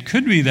understand, it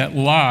could be that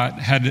Lot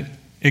had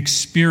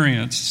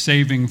experienced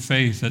saving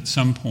faith at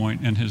some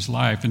point in his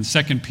life. In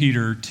 2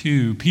 Peter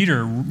 2,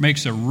 Peter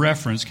makes a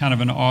reference, kind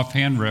of an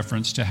offhand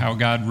reference, to how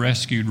God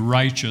rescued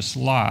righteous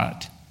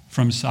Lot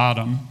from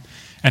Sodom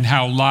and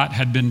how Lot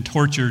had been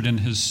tortured in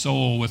his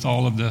soul with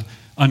all of the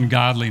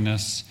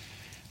ungodliness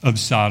of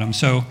Sodom.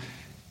 So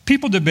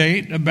people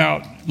debate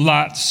about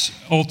Lot's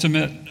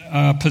ultimate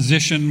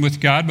position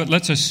with God, but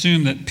let's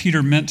assume that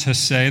Peter meant to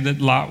say that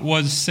Lot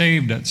was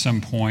saved at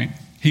some point.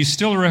 He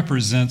still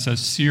represents a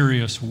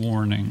serious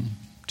warning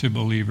to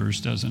believers,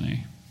 doesn't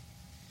he?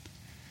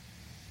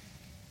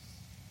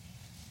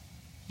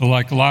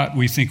 Like Lot,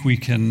 we think we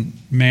can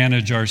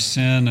manage our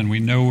sin and we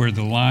know where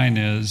the line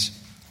is,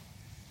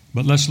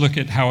 but let's look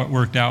at how it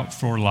worked out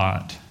for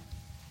Lot.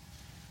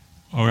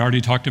 We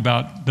already talked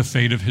about the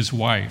fate of his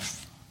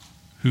wife,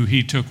 who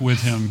he took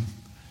with him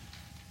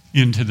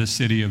into the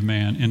city of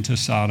man, into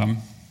Sodom,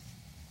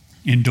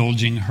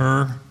 indulging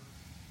her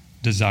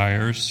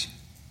desires.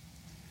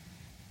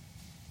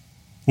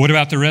 What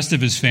about the rest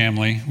of his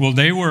family? Well,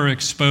 they were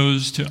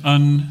exposed to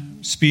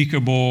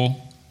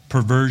unspeakable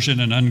perversion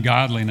and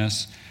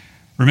ungodliness.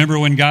 Remember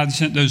when God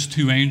sent those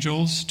two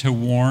angels to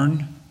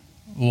warn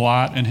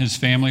Lot and his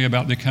family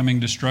about the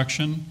coming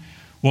destruction?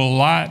 Well,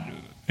 Lot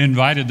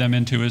invited them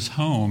into his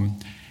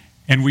home.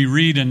 And we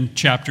read in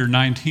chapter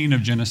 19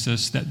 of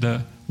Genesis that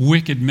the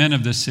wicked men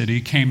of the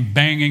city came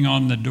banging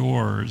on the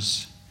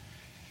doors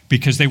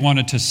because they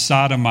wanted to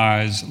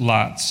sodomize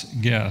Lot's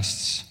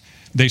guests.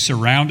 They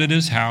surrounded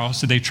his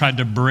house, they tried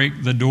to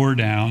break the door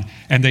down,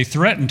 and they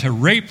threatened to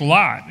rape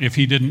Lot if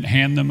he didn't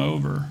hand them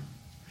over.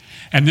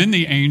 And then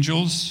the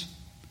angels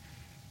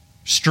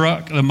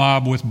struck the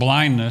mob with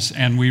blindness,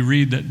 and we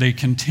read that they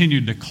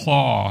continued to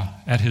claw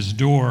at his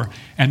door.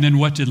 And then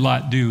what did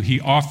Lot do? He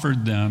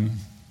offered them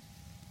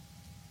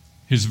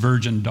his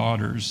virgin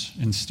daughters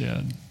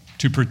instead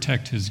to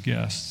protect his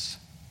guests.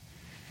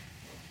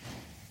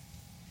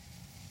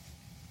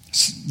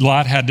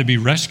 Lot had to be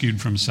rescued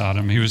from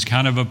Sodom. He was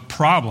kind of a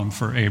problem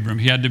for Abram.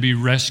 He had to be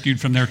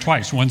rescued from there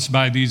twice, once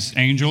by these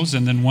angels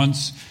and then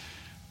once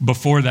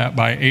before that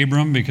by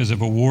Abram because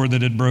of a war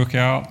that had broke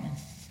out.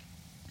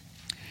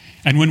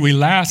 And when we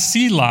last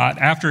see Lot,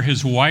 after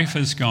his wife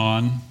is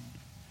gone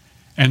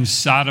and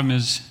Sodom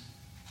is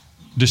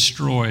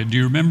destroyed, do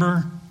you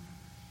remember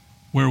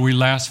where we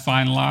last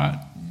find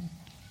Lot?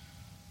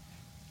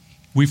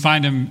 We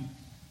find him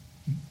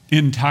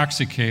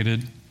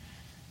intoxicated,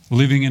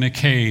 living in a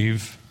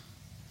cave,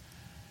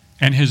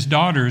 and his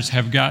daughters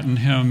have gotten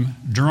him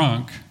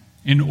drunk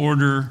in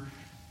order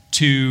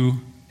to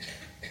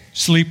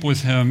sleep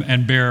with him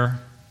and bear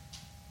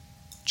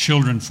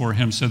children for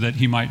him so that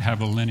he might have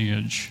a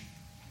lineage.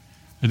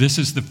 This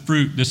is the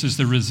fruit, this is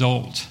the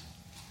result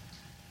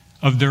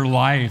of their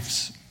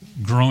lives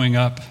growing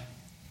up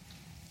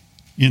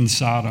in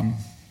Sodom.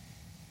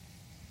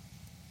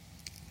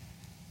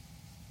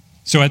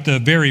 So at the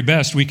very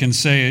best, we can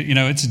say,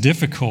 it's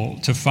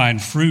difficult to find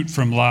fruit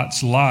from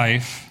Lot's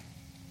life.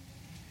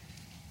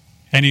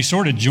 And he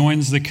sort of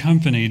joins the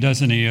company,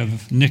 doesn't he,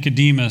 of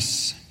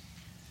Nicodemus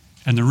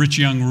and the rich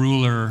young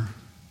ruler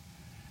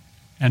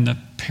and the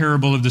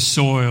parable of the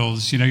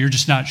soils, you're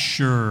just not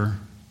sure.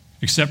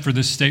 Except for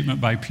this statement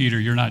by Peter,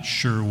 you're not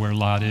sure where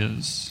Lot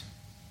is.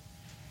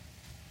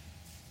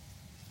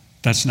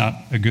 That's not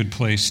a good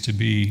place to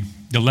be.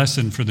 The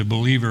lesson for the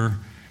believer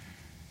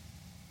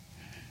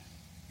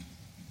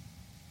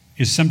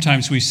is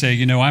sometimes we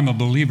say, I'm a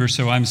believer,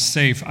 so I'm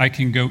safe. I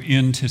can go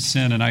into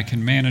sin and I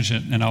can manage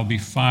it and I'll be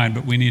fine.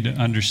 But we need to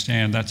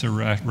understand that's a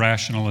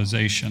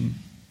rationalization.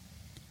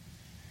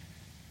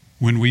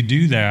 When we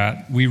do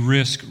that, we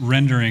risk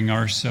rendering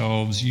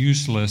ourselves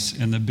useless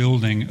in the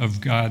building of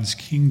God's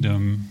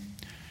kingdom,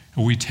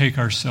 and we take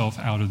ourselves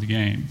out of the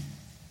game.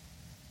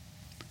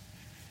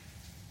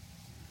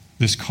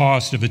 This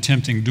cost of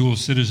attempting dual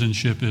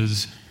citizenship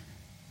is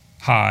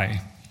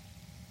high,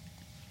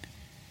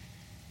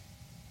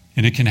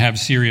 and it can have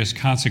serious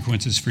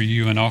consequences for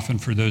you and often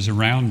for those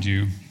around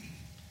you.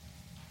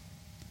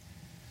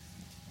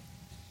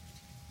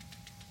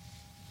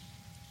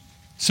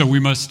 So we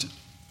must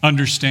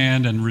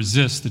understand and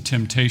resist the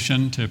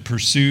temptation to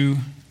pursue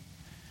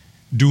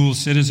dual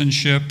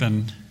citizenship,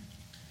 and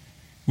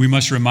we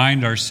must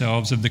remind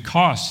ourselves of the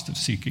cost of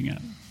seeking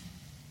it.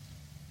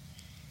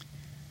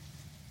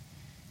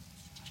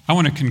 I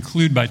want to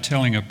conclude by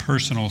telling a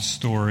personal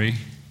story.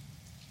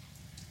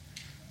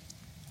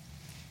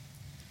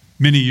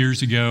 Many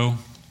years ago,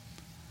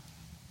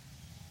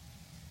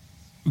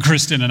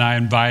 Kristen and I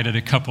invited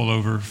a couple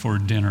over for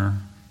dinner.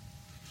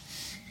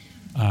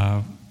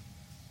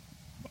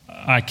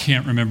 I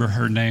can't remember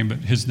her name, but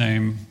his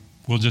name,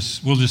 we'll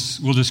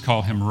just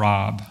call him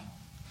Rob.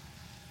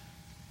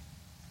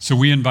 So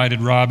we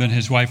invited Rob and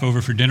his wife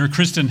over for dinner.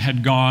 Kristen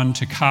had gone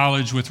to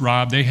college with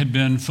Rob. They had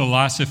been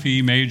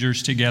philosophy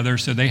majors together,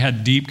 so they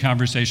had deep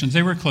conversations.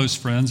 They were close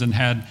friends and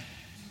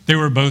they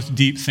were both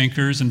deep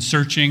thinkers and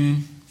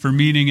searching for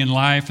meaning in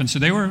life, and so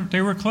they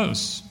were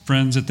close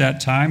friends at that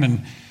time.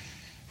 And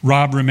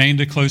Rob remained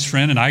a close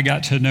friend, and I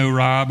got to know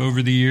Rob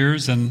over the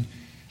years. And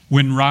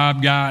when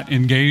Rob got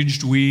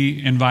engaged,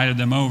 we invited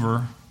them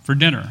over for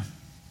dinner.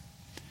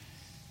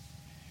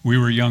 We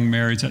were young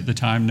marrieds at the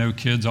time, no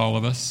kids, all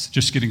of us,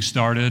 just getting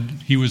started.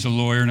 He was a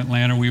lawyer in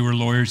Atlanta. We were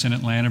lawyers in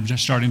Atlanta,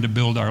 just starting to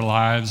build our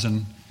lives.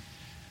 And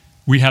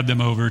we had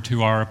them over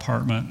to our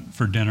apartment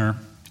for dinner.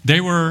 They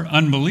were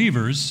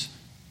unbelievers.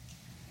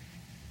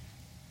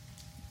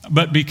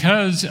 But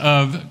because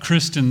of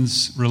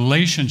Kristen's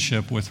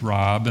relationship with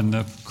Rob and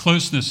the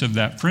closeness of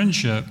that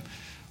friendship,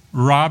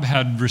 Rob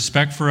had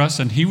respect for us,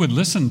 and he would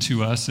listen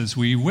to us as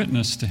we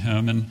witnessed to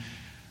him. And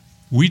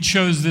we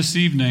chose this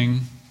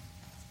evening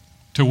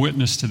to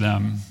witness to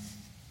them.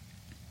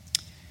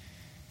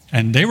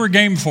 And they were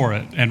game for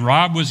it, and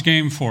Rob was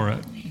game for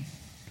it.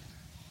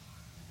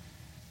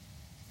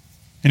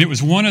 And it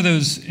was one of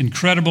those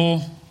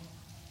incredible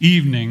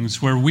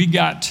evenings where we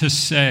got to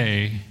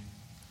say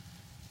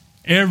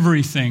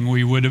everything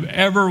we would have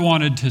ever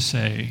wanted to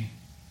say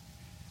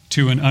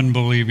to an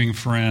unbelieving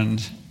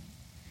friend.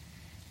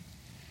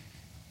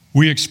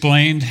 We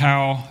explained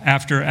how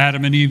after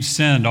Adam and Eve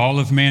sinned, all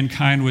of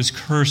mankind was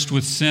cursed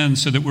with sin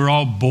so that we're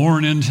all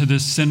born into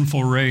this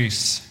sinful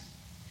race.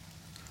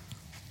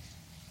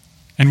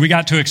 And we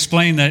got to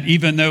explain that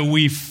even though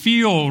we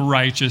feel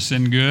righteous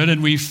and good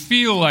and we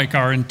feel like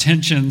our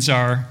intentions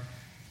are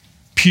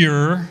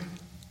pure,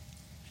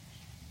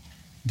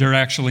 they're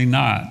actually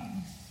not.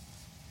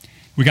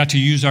 We got to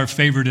use our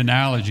favorite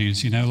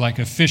analogies, like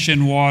a fish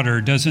in water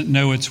doesn't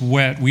know it's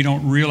wet. We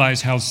don't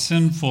realize how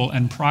sinful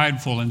and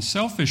prideful and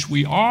selfish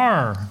we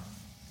are.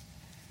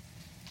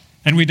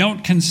 And we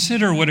don't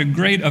consider what a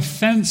great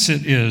offense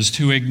it is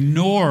to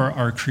ignore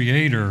our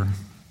Creator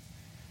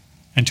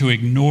and to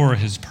ignore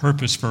His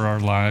purpose for our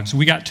lives.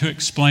 We got to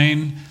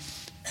explain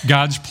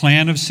God's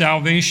plan of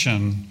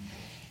salvation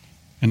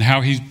and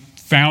how He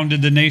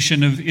founded the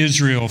nation of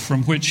Israel,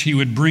 from which He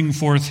would bring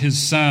forth His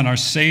Son, our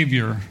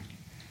Savior,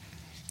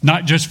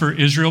 not just for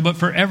Israel, but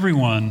for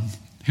everyone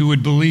who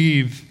would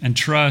believe and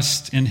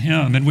trust in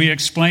Him. And we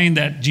explained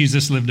that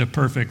Jesus lived a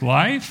perfect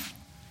life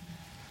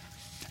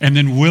and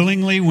then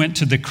willingly went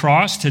to the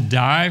cross to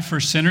die for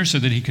sinners so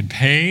that He could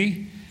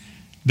pay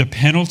the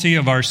penalty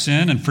of our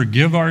sin and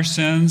forgive our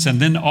sins,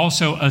 and then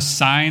also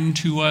assign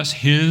to us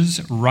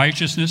His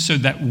righteousness so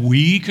that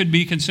we could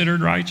be considered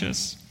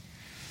righteous,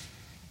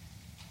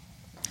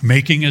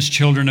 making us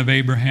children of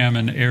Abraham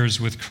and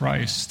heirs with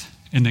Christ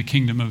in the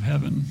kingdom of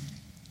heaven.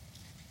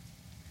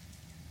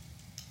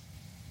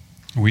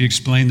 We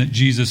explain that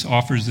Jesus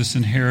offers this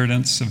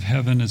inheritance of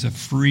heaven as a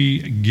free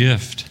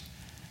gift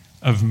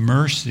of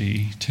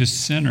mercy to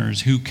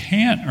sinners who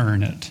can't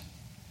earn it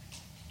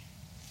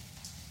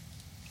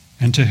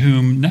and to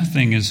whom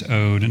nothing is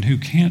owed and who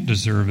can't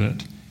deserve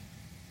it.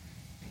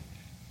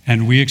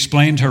 And we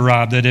explained to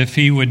Rob that if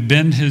he would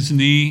bend his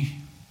knee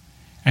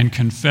and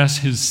confess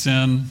his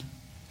sin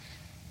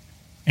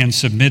and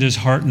submit his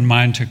heart and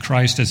mind to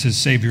Christ as his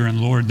Savior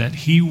and Lord, that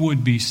he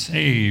would be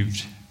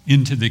saved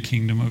into the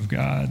kingdom of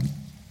God.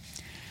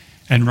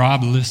 And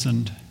Rob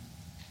listened,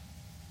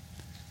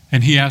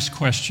 and he asked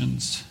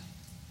questions.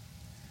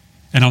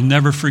 And I'll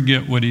never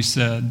forget what he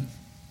said.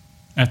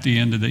 at the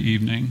end of the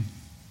evening.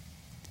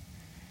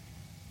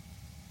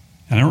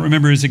 And I don't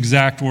remember his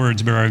exact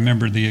words, but I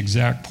remember the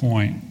exact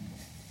point.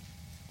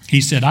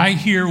 He said, I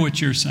hear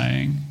what you're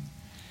saying,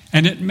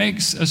 and it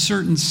makes a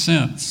certain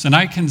sense, and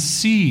I can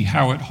see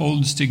how it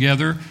holds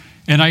together,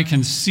 and I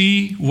can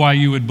see why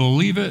you would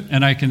believe it,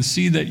 and I can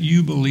see that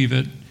you believe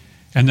it,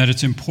 and that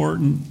it's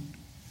important,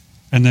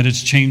 and that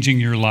it's changing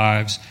your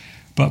lives.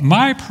 But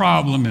my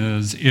problem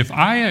is, if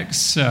I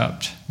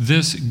accept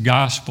this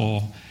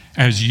gospel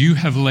as you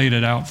have laid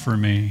it out for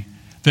me,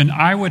 then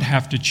I would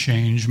have to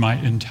change my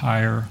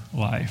entire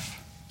life.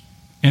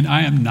 And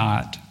I am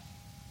not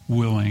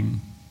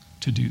willing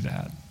to do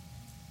that.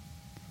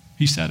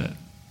 He said it.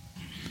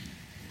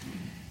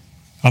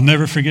 I'll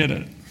never forget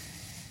it.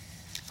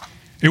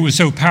 It was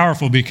so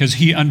powerful because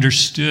he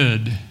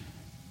understood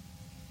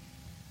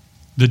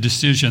the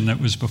decision that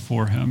was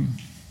before him.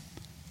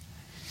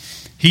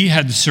 He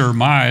had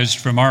surmised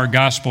from our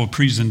gospel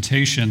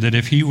presentation that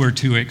if he were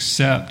to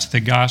accept the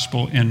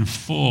gospel in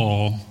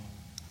full,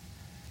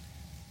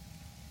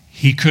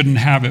 he couldn't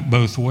have it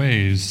both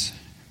ways.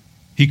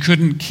 He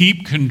couldn't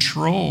keep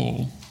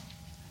control.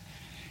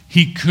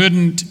 He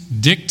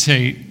couldn't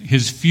dictate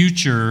his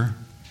future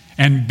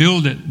and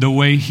build it the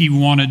way he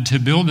wanted to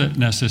build it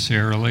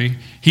necessarily.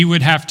 He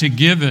would have to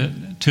give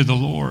it to the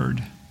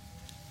Lord.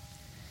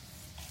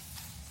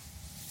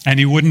 And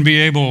he wouldn't be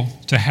able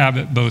to have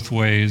it both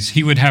ways.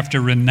 He would have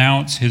to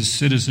renounce his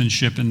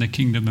citizenship in the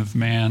kingdom of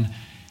man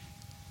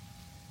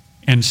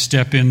and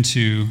step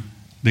into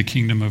the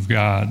kingdom of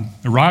God.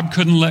 Rob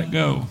couldn't let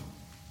go.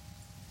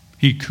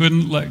 He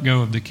couldn't let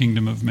go of the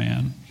kingdom of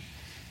man.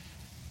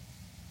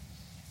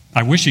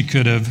 I wish he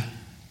could have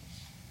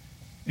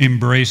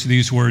embraced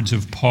these words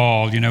of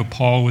Paul. You know,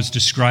 Paul was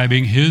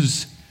describing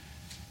his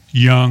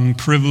young,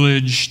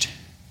 privileged,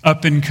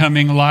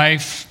 up-and-coming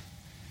life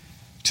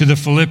to the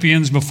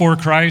Philippians before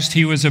Christ.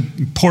 He was an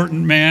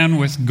important man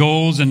with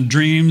goals and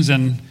dreams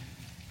and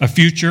a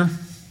future.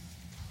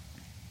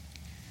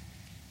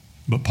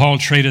 But Paul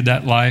traded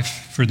that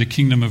life for the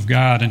kingdom of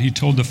God, and he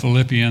told the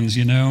Philippians,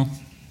 you know,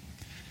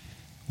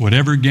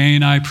 whatever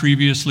gain I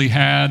previously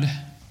had,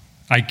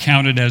 I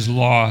counted as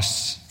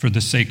loss for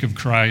the sake of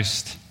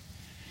Christ.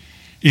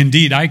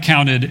 Indeed, I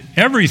counted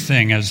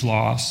everything as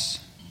loss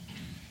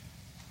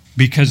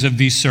because of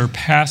the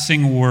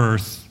surpassing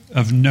worth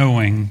of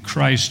knowing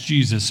Christ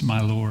Jesus, my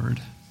Lord.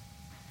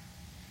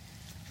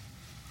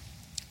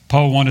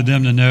 Paul wanted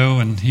them to know,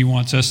 and he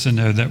wants us to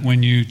know, that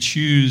when you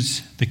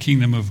choose the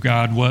kingdom of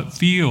God, what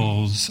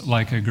feels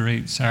like a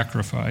great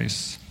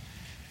sacrifice,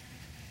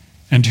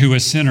 and to a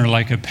sinner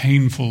like a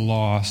painful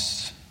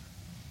loss,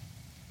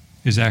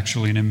 is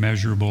actually an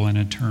immeasurable and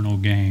eternal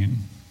gain.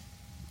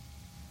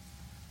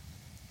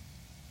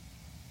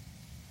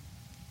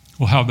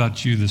 Well, how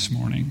about you this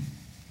morning?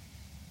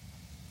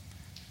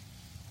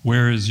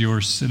 Where is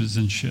your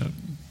citizenship?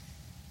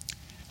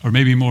 Or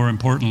maybe more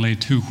importantly,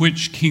 to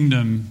which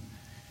kingdom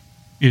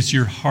is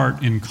your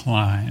heart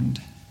inclined?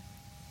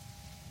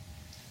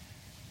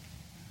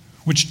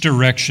 Which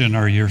direction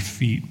are your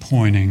feet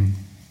pointing?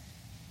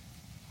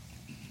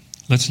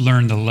 Let's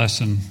learn the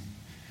lesson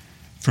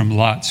from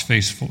Lot's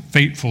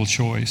fateful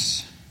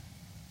choice.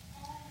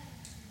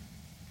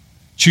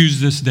 Choose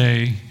this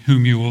day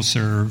whom you will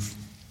serve.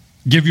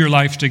 Give your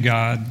life to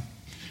God.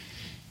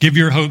 Give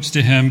your hopes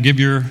to him. Give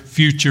your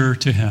future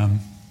to him.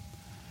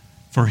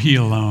 For he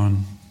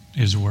alone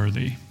is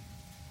worthy.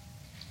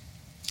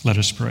 Let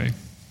us pray.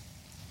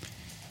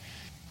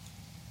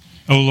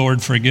 O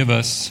Lord, forgive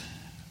us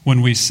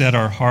when we set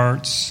our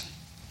hearts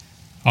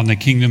on the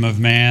kingdom of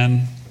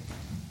man.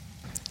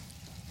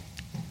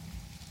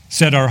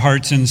 Set our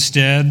hearts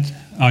instead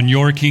on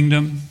your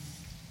kingdom.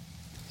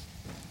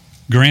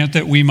 Grant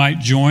that we might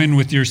join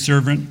with your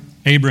servant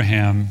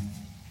Abraham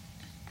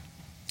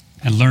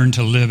and learn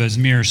to live as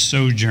mere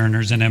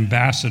sojourners and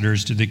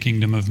ambassadors to the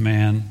kingdom of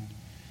man,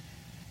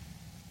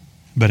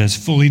 but as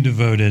fully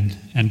devoted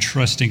and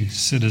trusting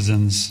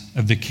citizens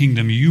of the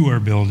kingdom you are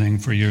building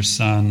for your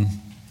Son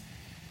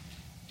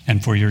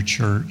and for your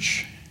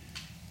church.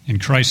 In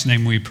Christ's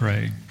name we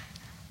pray.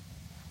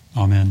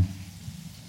 Amen.